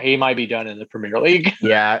 he might be done in the Premier League.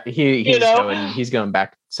 Yeah, he's going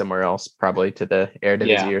back somewhere else, probably to the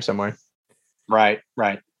Eredivisie or somewhere. Right.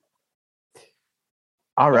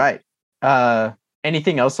 All right.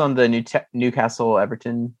 Anything else on the Newcastle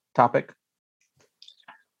Everton topic?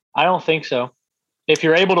 I don't think so. If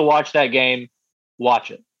you're able to watch that game,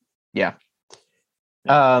 watch it. Yeah.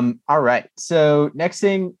 All right. So next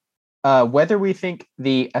thing, whether we think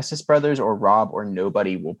the Esses brothers or Rob or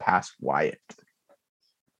nobody will pass Wyatt.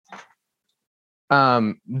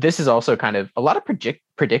 This is also kind of a lot of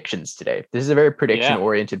predictions today. This is a very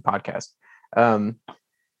prediction-oriented podcast.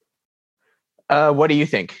 What do you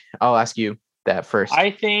think? I'll ask you that first.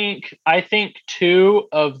 I think 2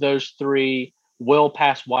 of those 3 will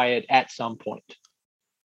pass Wyatt at some point.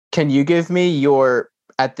 Can you give me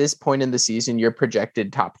at this point in the season, your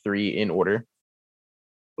projected top 3 in order?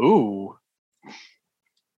 Ooh.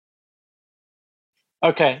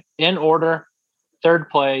 Okay, in order, 3rd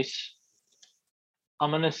place. I'm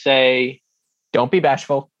going to say... Don't be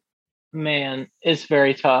bashful. Man, it's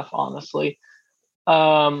very tough, honestly.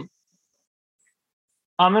 I'm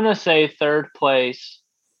going to say 3rd place,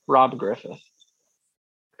 Rob Griffith.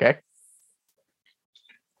 Okay.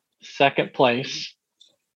 2nd place,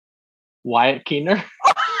 Wyatt Keener.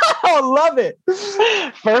 Oh, love it.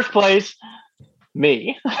 1st place,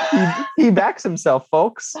 me. He backs himself,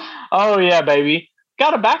 folks. Oh, yeah, baby.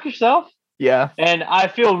 Got to back yourself. Yeah. And I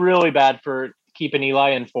feel really bad for keeping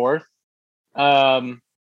Eli in 4th. But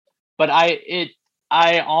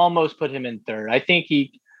I almost put him in 3rd. I think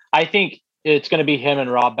it's going to be him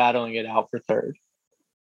and Rob battling it out for 3rd.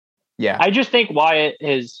 Yeah. I just think Wyatt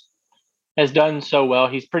has done so well.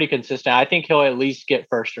 He's pretty consistent. I think he'll at least get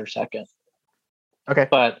 1st or 2nd. Okay.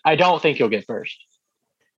 But I don't think he'll get 1st.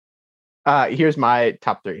 Here's my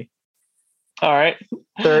top 3. All right.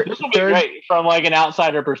 This will be great from like an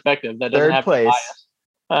outsider perspective. That doesn't have to bias.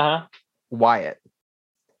 Uh-huh. Wyatt.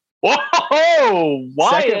 Whoa!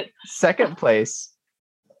 Wyatt. Second place,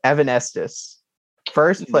 Evan Estes.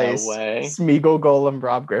 1st place, Smeagol Golem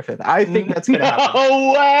Rob Griffith. I think that's going to happen.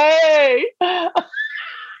 No way!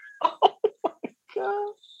 Oh my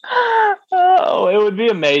god! Oh, it would be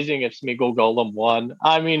amazing if Smeagol Golem won.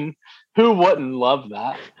 I mean, Who wouldn't love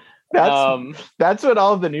that? That's what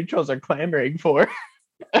all of the neutrals are clamoring for.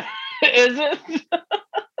 Is it?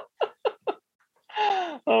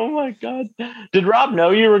 Oh my god! Did Rob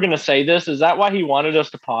know you were going to say this? Is that why he wanted us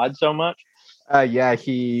to pod so much? Yeah,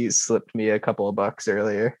 he slipped me a couple of bucks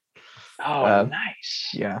earlier. Oh, nice.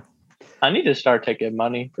 Yeah, I need to start taking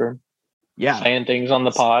money for saying things on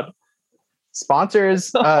the pod.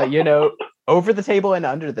 Sponsors, over the table and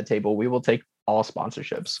under the table, we will take all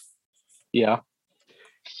sponsorships. Yeah,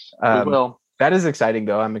 we will. That is exciting,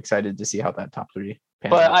 though. I'm excited to see how that top three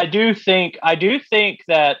pans out. I do think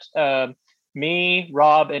that me,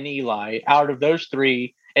 Rob, and Eli, out of those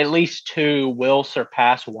three, at least two will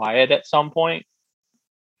surpass Wyatt at some point.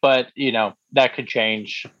 But, that could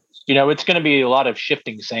change. It's going to be a lot of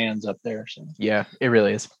shifting sands up there. So. Yeah, it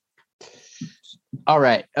really is. All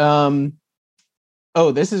right.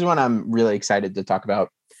 This is one I'm really excited to talk about,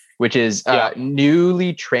 which is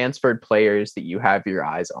newly transferred players that you have your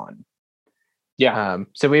eyes on. Yeah.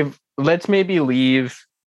 So let's maybe leave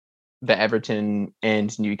the Everton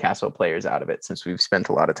and Newcastle players out of it, since we've spent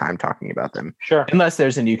a lot of time talking about them. Sure. Unless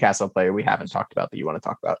there's a Newcastle player we haven't talked about that you want to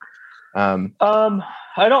talk about. I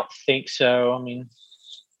don't think so. I mean,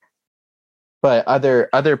 but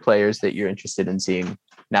other players that you're interested in seeing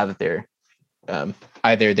now that they're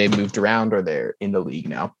either they moved around or they're in the league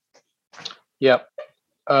now. Yep.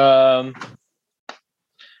 Well,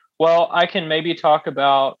 I can maybe talk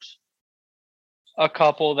about a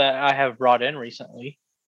couple that I have brought in recently.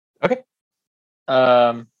 Okay.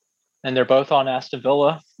 And they're both on Aston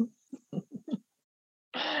Villa.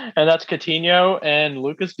 And that's Coutinho and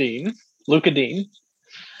Luca Dean.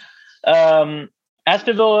 Aston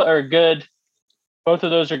Villa are good. Both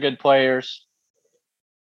of those are good players.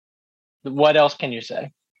 What else can you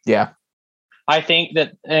say? Yeah. I think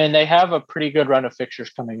that, and they have a pretty good run of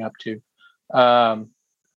fixtures coming up too.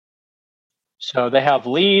 So they have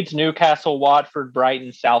Leeds, Newcastle, Watford,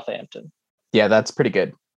 Brighton, Southampton. Yeah, that's pretty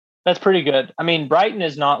good. That's pretty good. I mean, Brighton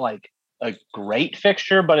is not like a great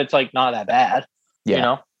fixture, but it's like not that bad.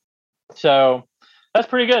 Yeah. So that's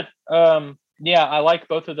pretty good. Yeah, I like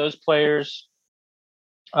both of those players.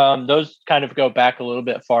 Those kind of go back a little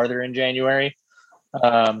bit farther in January.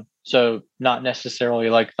 So not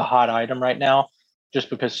necessarily like the hot item right now,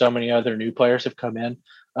 just because so many other new players have come in.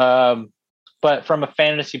 But from a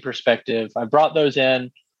fantasy perspective, I brought those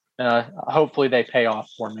in. Hopefully they pay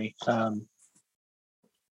off for me.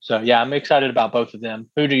 So yeah, I'm excited about both of them.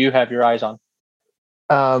 Who do you have your eyes on?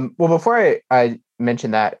 Well, before I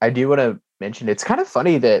mention that, I do want to mention it's kind of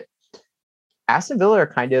funny that Aston Villa are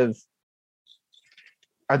kind of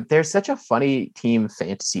they're such a funny team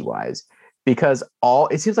fantasy wise, because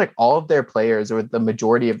it seems like all of their players, or the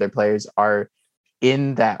majority of their players, are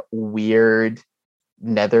in that weird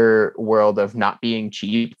nether world of not being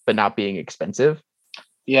cheap but not being expensive.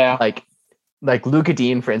 Yeah, like Luca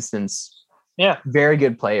Dean, for instance. Yeah, very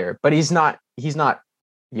good player, but he's not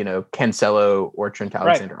Cancelo or Trent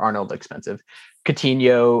Alexander-Arnold expensive.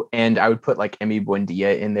 Coutinho, and I would put like Emi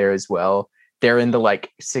Buendia in there as well. They're in the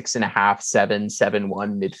like 6.5, 7.1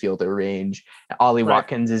 midfielder range. Ollie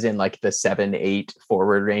Watkins is in like the 7-8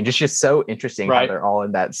 forward range. It's just so interesting how they're all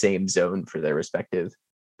in that same zone for their respective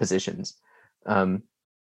positions.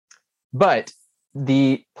 But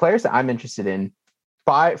the players that I'm interested in,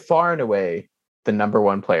 by far and away, the number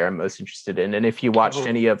one player I'm most interested in. And if you watched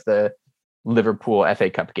any of the Liverpool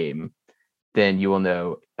FA Cup game, then you will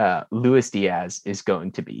know Luis Diaz is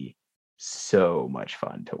going to be so much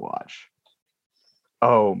fun to watch.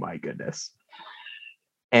 Oh my goodness.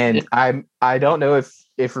 And I don't know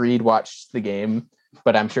if Reed watched the game,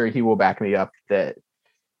 but I'm sure he will back me up that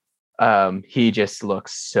he just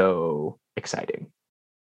looks so exciting.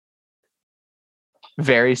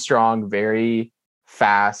 Very strong, very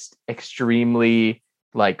fast, extremely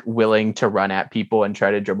like willing to run at people and try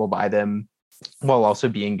to dribble by them, while also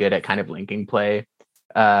being good at kind of linking play.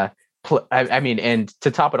 I mean, and to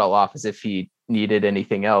top it all off, as if he needed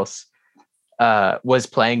anything else, was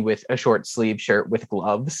playing with a short sleeve shirt with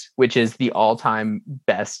gloves, which is the all-time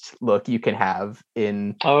best look you can have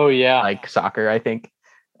in like soccer, I think.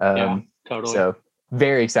 Totally. So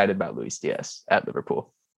very excited about Luis Diaz at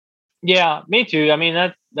Liverpool. Yeah, me too. I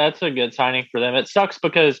mean, that's a good signing for them. It sucks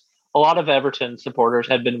because a lot of Everton supporters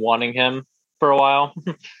had been wanting him for a while,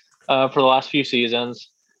 for the last few seasons,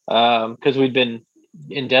 because we'd been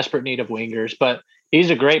in desperate need of wingers. But he's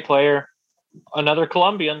a great player, another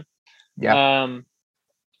Colombian. Yeah.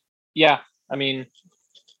 Yeah. I mean,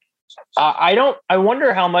 I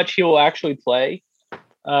wonder how much he will actually play.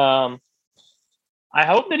 I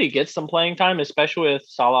hope that he gets some playing time, especially with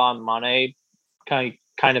Salah and Mane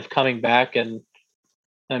kind of coming back and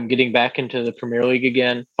getting back into the Premier League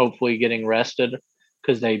again, hopefully getting rested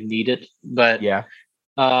because they need it. But Yeah.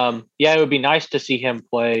 it would be nice to see him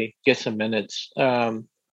play, get some minutes.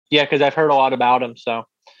 Because I've heard a lot about him, so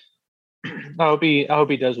I hope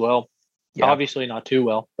he does well. Yeah. Obviously not too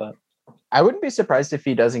well, but I wouldn't be surprised if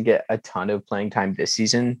he doesn't get a ton of playing time this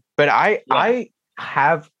season. But I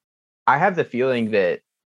have the feeling that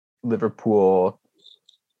Liverpool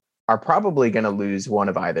are probably going to lose one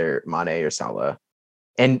of either Mane or Salah.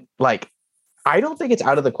 And I don't think it's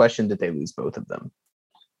out of the question that they lose both of them.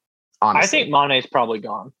 Honestly. I think Mane's probably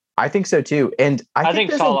gone. I think so too. And I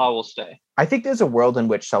think Salah will stay. I think there's a world in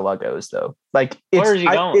which Salah goes though. Where is he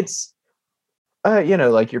going? It's your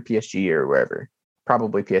PSG or wherever.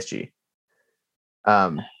 Probably PSG.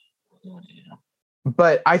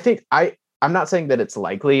 But I think I'm not saying that it's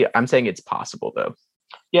likely. I'm saying it's possible though.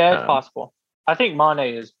 Yeah, it's possible. I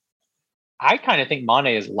kind of think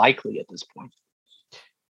Mane is likely at this point.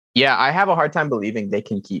 Yeah, I have a hard time believing they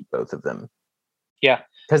can keep both of them. Yeah.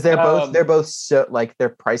 Because they're both so their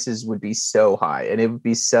prices would be so high and it would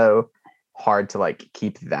be so hard to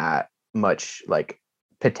keep that much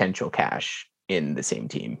potential cash in the same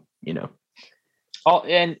team, Oh,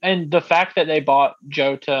 and the fact that they bought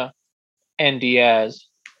Jota and Diaz,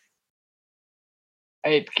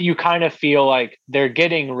 you kind of feel like they're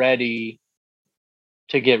getting ready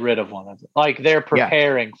to get rid of one of them. They're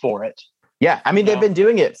preparing for it. Yeah, I mean they've been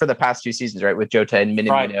doing it for the past 2 seasons, right? With Jota and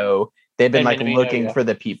Minamino. Right. They've been looking for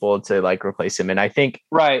the people to replace him. And I think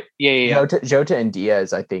Jota and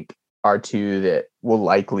Diaz, I think, are two that will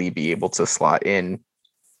likely be able to slot in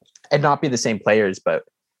and not be the same players, but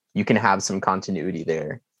you can have some continuity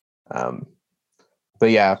there.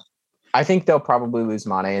 But yeah, I think they'll probably lose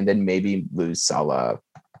Mane and then maybe lose Salah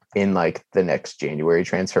in the next January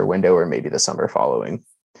transfer window or maybe the summer following.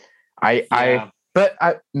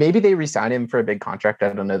 But maybe they re-sign him for a big contract.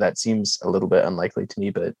 I don't know. That seems a little bit unlikely to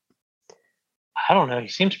me, but I don't know. He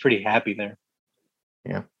seems pretty happy there.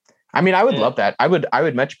 Yeah. I mean, I would love that. I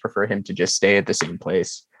would much prefer him to just stay at the same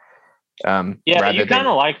place. You kind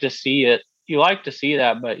of like to see it. You like to see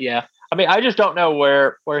that, but yeah. I mean, I just don't know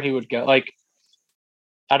where he would go. I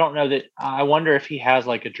don't know that. I wonder if he has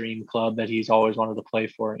a dream club that he's always wanted to play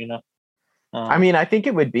for, I mean, I think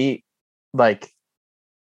it would be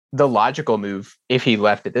the logical move if he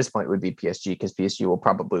left at this point would be PSG because PSG will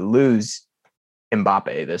probably lose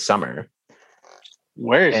Mbappe this summer.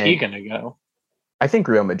 Where is he going to go? I think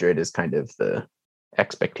Real Madrid is kind of the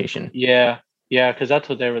expectation. Yeah, because that's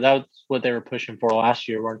what they were pushing for last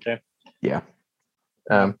year, weren't they? Yeah.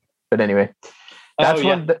 But anyway,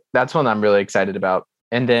 that's one I'm really excited about.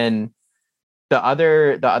 And then the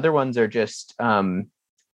other ones are just the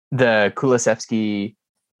Kulusevski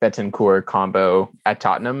Betancourt combo at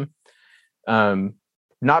Tottenham.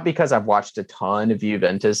 Not because I've watched a ton of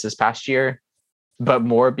Juventus this past year, but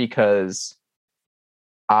more because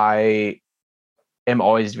I am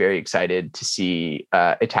always very excited to see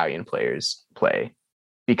Italian players play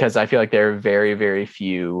because I feel like there are very, very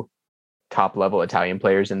few top level Italian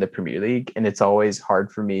players in the Premier League. And it's always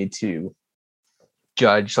hard for me to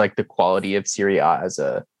judge the quality of Serie A as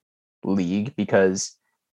a league because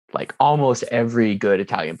almost every good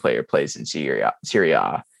Italian player plays in Serie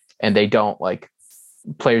A and they don't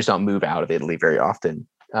players don't move out of Italy very often.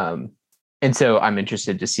 And so I'm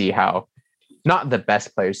interested to see how not the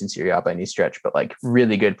best players in Serie A by any stretch, but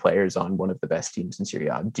really good players on one of the best teams in Serie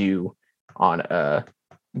A do on a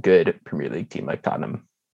good Premier League team like Tottenham.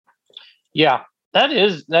 Yeah, that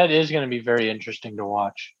is going to be very interesting to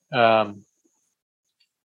watch. I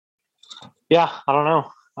don't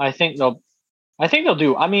know. I think they'll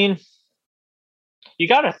do. I mean, you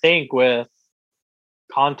got to think with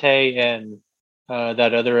Conte and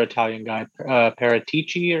that other Italian guy,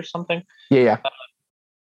 Paratici or something. Yeah.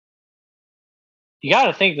 You got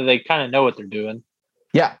to think that they kind of know what they're doing.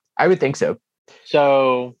 Yeah, I would think so.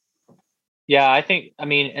 So, yeah, I think. I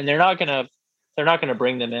mean, and they're not gonna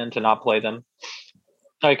bring them in to not play them.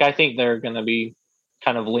 I think they're gonna be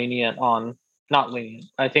kind of lenient on, not lenient.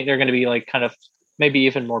 I think they're gonna be kind of maybe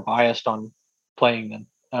even more biased on playing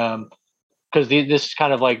them, because this is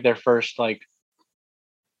kind of their first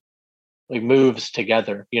moves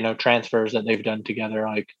together. Transfers that they've done together.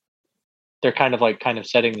 They're kind of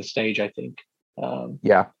setting the stage. I think.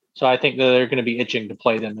 Yeah. So I think that they're going to be itching to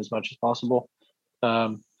play them as much as possible.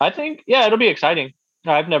 I think, it'll be exciting.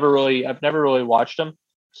 I've never really watched them,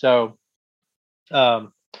 so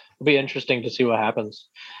it'll be interesting to see what happens.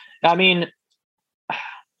 I mean,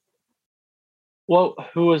 who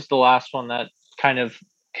was the last one that kind of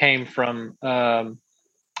came from?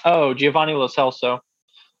 Giovanni Lo Celso,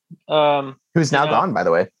 who's now gone, by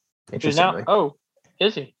the way. Interestingly.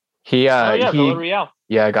 Is he? He Villarreal.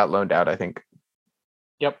 got loaned out, I think.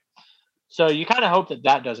 Yep. So you kind of hope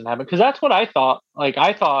that doesn't happen, because that's what I thought. Like,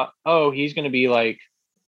 I thought, oh, he's going to be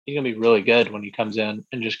really good when he comes in,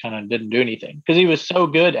 and just kind of didn't do anything, because he was so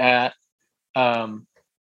good at. Was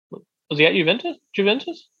he at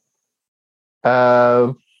Juventus?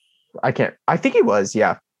 I think he was.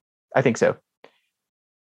 Yeah, I think so.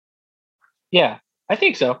 Yeah, I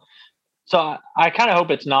think so. So I kind of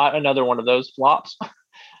hope it's not another one of those flops.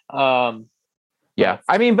 Yeah,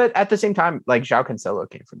 I mean, but at the same time, like, João Cancelo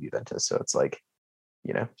came from Juventus, so it's like,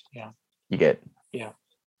 you get. Yeah.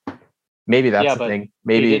 Maybe that's the thing.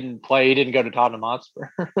 Maybe he didn't play. He didn't go to Tottenham Hotspur.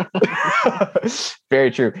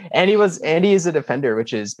 Very true. And he is a defender,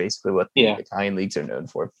 which is basically what the Italian leagues are known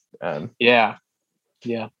for. Yeah,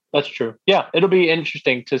 that's true. Yeah, it'll be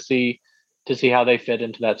interesting to see how they fit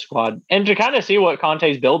into that squad, and to kind of see what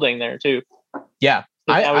Conte's building there too. Yeah,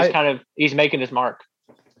 he's making his mark.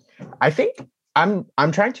 I think I'm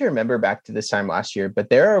trying to remember back to this time last year, but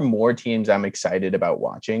there are more teams I'm excited about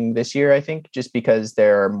watching this year, I think, just because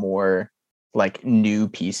there are more like new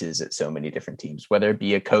pieces at so many different teams, whether it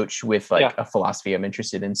be a coach with like a philosophy I'm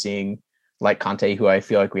interested in seeing, like Conte, who I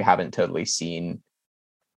feel like we haven't totally seen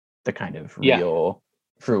the kind of real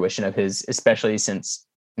fruition of his, especially since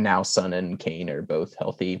now Son and Kane are both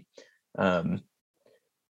healthy. There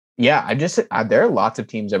are lots of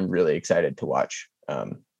teams I'm really excited to watch.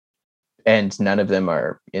 And none of them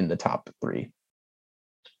are in the top 3.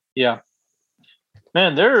 Yeah.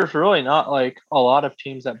 Man, there's really not like a lot of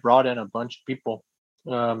teams that brought in a bunch of people.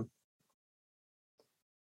 A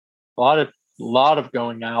lot of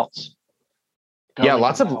going outs.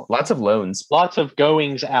 Lots of loans. Lots of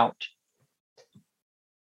goings out.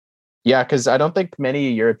 Yeah, because I don't think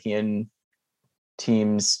many European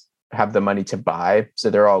teams have the money to buy,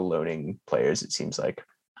 so they're all loaning players, it seems like.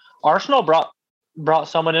 Arsenal brought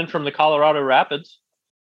someone in from the Colorado Rapids.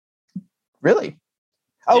 Really?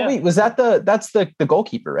 Oh, wait, was that's the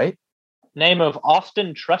goalkeeper, right? Name of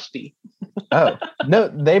Austin Trusty. Oh, no,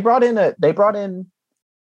 they brought in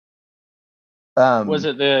was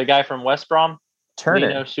it the guy from West Brom? Turner.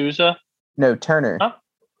 Lino Souza? No, Turner. Huh?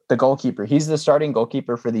 The goalkeeper. He's the starting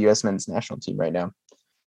goalkeeper for the US men's national team right now.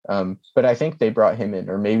 But I think they brought him in,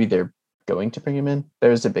 or maybe they're going to bring him in.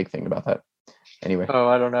 There's a big thing about that. Anyway. Oh,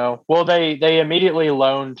 I don't know. Well, they immediately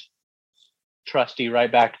loaned Trusty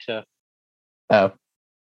right back to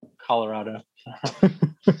Colorado.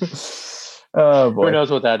 Oh boy. Who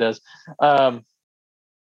knows what that is? I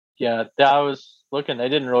was looking. They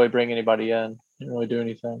didn't really bring anybody in. Didn't really do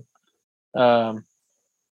anything. I'm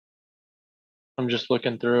just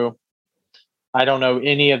looking through. I don't know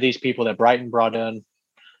any of these people that Brighton brought in.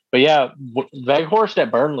 But yeah, Weghorst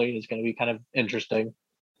at Burnley is going to be kind of interesting.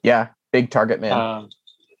 Yeah, big target man.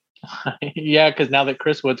 Because now that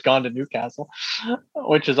Chris Wood's gone to Newcastle,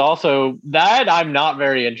 which is also that I'm not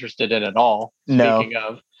very interested in at all. Speaking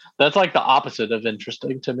of, that's like the opposite of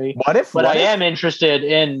interesting to me. I am interested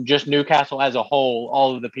in just Newcastle as a whole,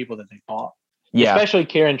 all of the people that they bought. Yeah. Especially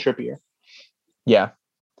Kieran Trippier. Yeah.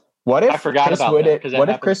 What if I forgot Chris about Wood, that? What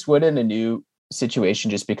if Chris Wood in a new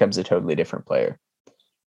situation just becomes a totally different player?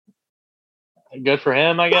 Good for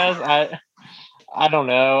him, I guess. I don't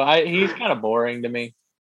know. He's kind of boring to me.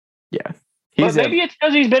 Yeah. But maybe it's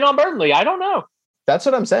because he's been on Burnley. I don't know. That's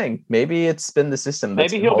what I'm saying. Maybe it's been the system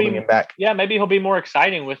that's been holding him back. Yeah, maybe he'll be more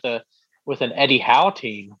exciting with an Eddie Howe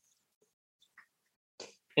team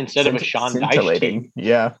instead of a Sean Dyche team.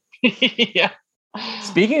 Yeah. Yeah.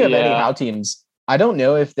 Speaking of Eddie Howe teams, I don't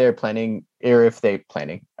know if they're planning, or if they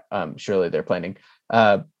planning. Surely they're planning.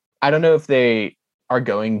 I don't know if they are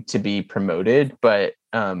going to be promoted, but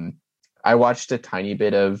I watched a tiny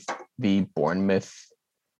bit of the Bournemouth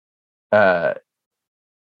FA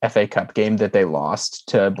Cup game that they lost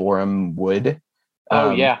to Boreham Wood.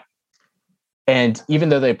 And even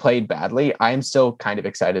though they played badly, I'm still kind of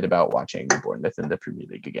excited about watching Bournemouth in the Premier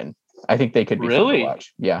League again. I think they could be fun to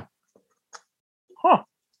watch. Yeah. Huh.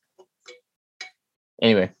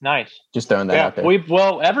 Anyway. Nice. Just throwing that out there.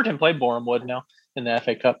 Everton played Boreham Wood now in the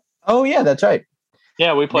FA Cup. Oh yeah, that's right.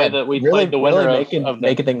 Yeah, we played played the winner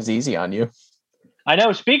making things easy on you. I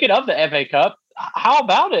know. Speaking of the FA Cup, how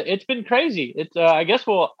about it? It's been crazy. It's I guess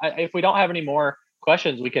if we don't have any more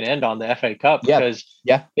questions, we can end on the FA Cup because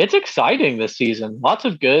it's exciting this season. Lots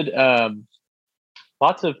of good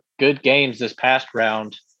games this past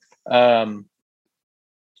round.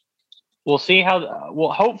 We'll see how.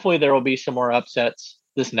 Well, hopefully there will be some more upsets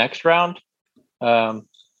this next round, and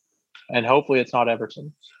hopefully it's not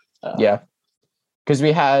Everton. Because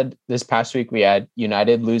this past week we had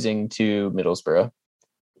United losing to Middlesbrough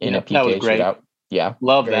in a PK shootout. Yeah,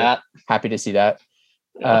 love that. Happy to see that.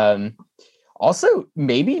 Also,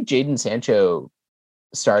 maybe Jadon Sancho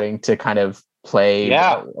starting to kind of play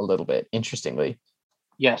well a little bit. Interestingly,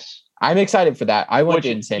 yes, I'm excited for that. I want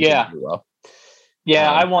Jadon Sancho to do well.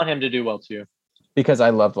 Yeah, I want him to do well too, because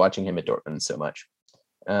I loved watching him at Dortmund so much.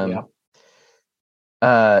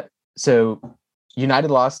 So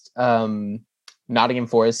United lost. Nottingham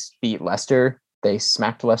Forest beat Leicester. They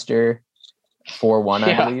smacked Leicester 4-1,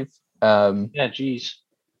 I believe. Geez.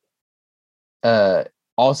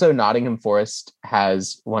 Also, Nottingham Forest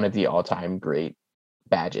has one of the all-time great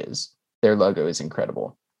badges. Their logo is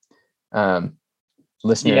incredible.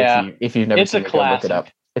 Listener, if you've never seen it, go look it up.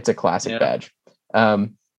 It's a classic badge.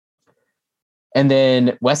 And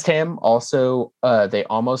then West Ham also, they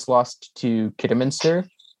almost lost to Kidderminster,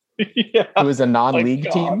 who is a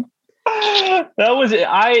non-league team. That was it.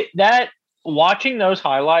 Watching those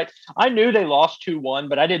highlights, I knew they lost 2-1,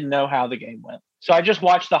 but I didn't know how the game went. So I just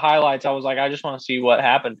watched the highlights. I was like, I just want to see what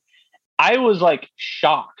happened. I was like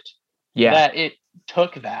shocked that it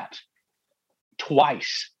took that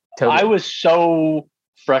twice. Totally. I was so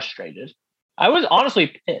frustrated. I was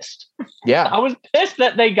honestly pissed. Yeah. I was pissed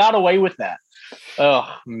that they got away with that.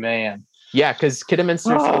 Oh man. Yeah, because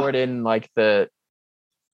Kidderminster scored in the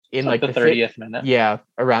 30th minute. Yeah,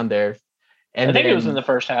 around there. And I think it was in the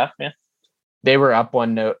first half, yeah. They were up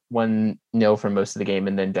 1-0 for most of the game,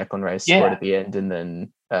 and then Declan Rice scored at the end, and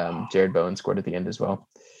then Jared Bowen scored at the end as well.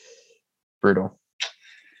 Brutal.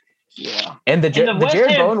 Yeah. And the Jared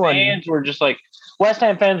Bowen one, fans were just like, West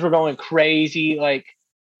Ham fans were going crazy. Like,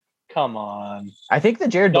 come on. I think the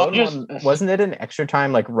Jared Bowen one, wasn't it an extra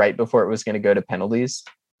time, right before it was going to go to penalties?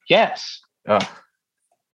 Yes. Oh.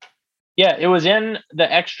 Yeah, it was in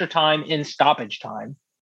the extra time in stoppage time.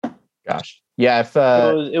 Gosh. Yeah,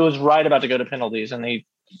 it was right about to go to penalties, and they.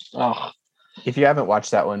 If you haven't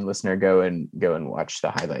watched that one, listener, go and watch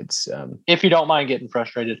the highlights. If you don't mind getting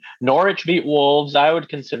frustrated, Norwich beat Wolves. I would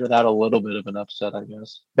consider that a little bit of an upset, I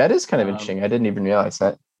guess. That is kind of interesting. I didn't even realize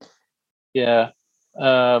that. Yeah.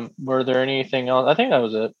 Were there anything else? I think that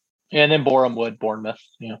was it. And then Boreham Wood, Bournemouth.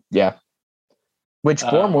 Yeah. Yeah. Which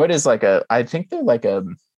Boreham Wood is I think they're like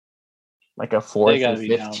a fourth or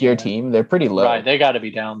fifth tier team. They're pretty low. Right, they got to be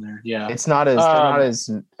down there. Yeah, it's not as they're not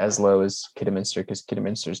as low as Kidderminster because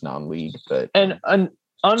Kidderminster's non-league. But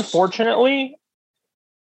unfortunately,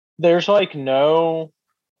 there's no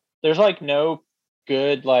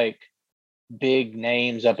good big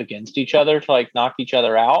names up against each other to knock each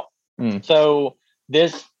other out. So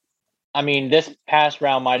this past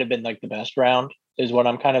round might have been the best round, is what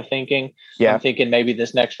I'm kind of thinking. Yeah, I'm thinking maybe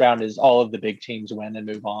this next round is all of the big teams win and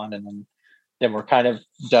move on, and then we're kind of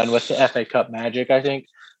done with the FA Cup magic, I think.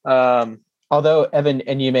 Although, Evan,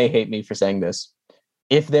 and you may hate me for saying this,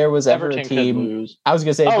 if there was ever Everton a team, I was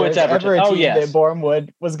going to say, it's ever a team that Boreham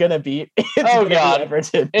Wood was going to beat, it's God,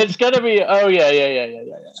 Everton. It's going to be,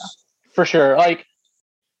 yeah. For sure.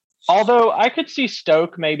 Although I could see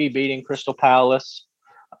Stoke maybe beating Crystal Palace.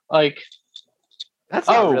 That's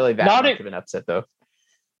not really that much of an upset, though.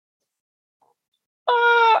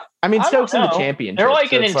 Stoke's in the championship.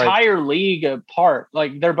 They're an entire league apart.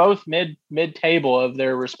 They're both mid-table of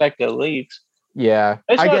their respective leagues. Yeah.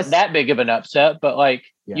 It's not that big of an upset, but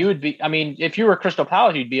you would be, if you were Crystal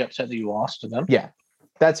Palace, you'd be upset that you lost to them. Yeah.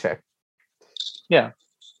 That's fair. Yeah.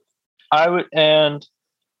 I would, and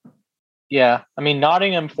yeah,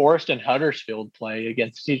 Nottingham Forest and Huddersfield play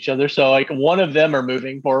against each other. So one of them are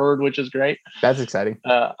moving forward, which is great. That's exciting.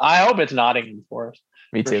 I hope it's Nottingham Forest.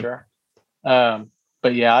 Me too. For sure.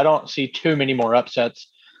 But yeah, I don't see too many more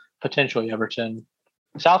upsets. Potentially Everton,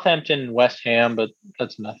 Southampton, West Ham, but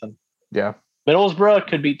that's nothing. Yeah. Middlesbrough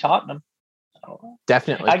could beat Tottenham.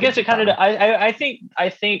 Definitely. I guess it kind of. I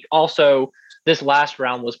think also this last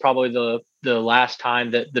round was probably the last time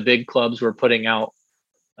that the big clubs were putting out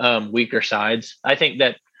weaker sides. I think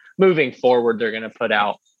that moving forward, they're going to put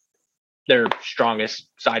out their strongest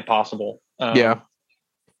side possible. Yeah.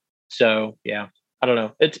 So yeah. I don't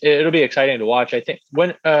know. It'll be exciting to watch. I think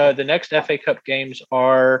when the next FA Cup games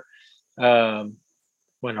are,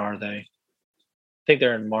 when are they? I think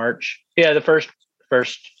they're in March. Yeah, the first.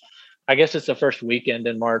 I guess it's the first weekend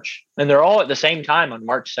in March, and they're all at the same time on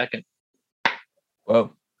March 2nd.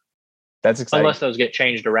 Whoa, that's exciting. Unless those get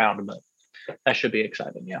changed around, but that should be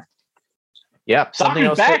exciting. Yeah. Yeah.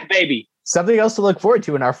 Soccer's back, baby. Something else to look forward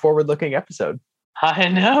to in our forward-looking episode. I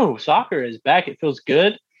know, soccer is back. It feels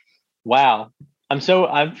good. Wow.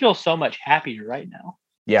 I feel so much happier right now.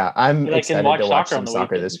 Yeah, I'm excited to watch some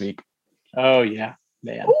soccer this week. Oh yeah,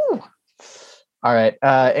 man. Ooh. All right.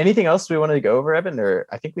 Anything else we wanted to go over, Evan? Or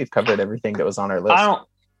I think we've covered everything that was on our list.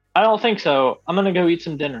 I don't think so. I'm gonna go eat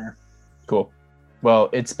some dinner. Cool. Well,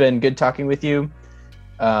 it's been good talking with you.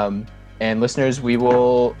 And listeners, we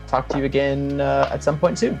will talk to you again at some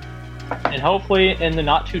point soon. And hopefully in the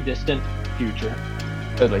not too distant future.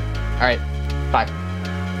 Totally. All right. Bye.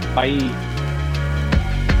 Bye.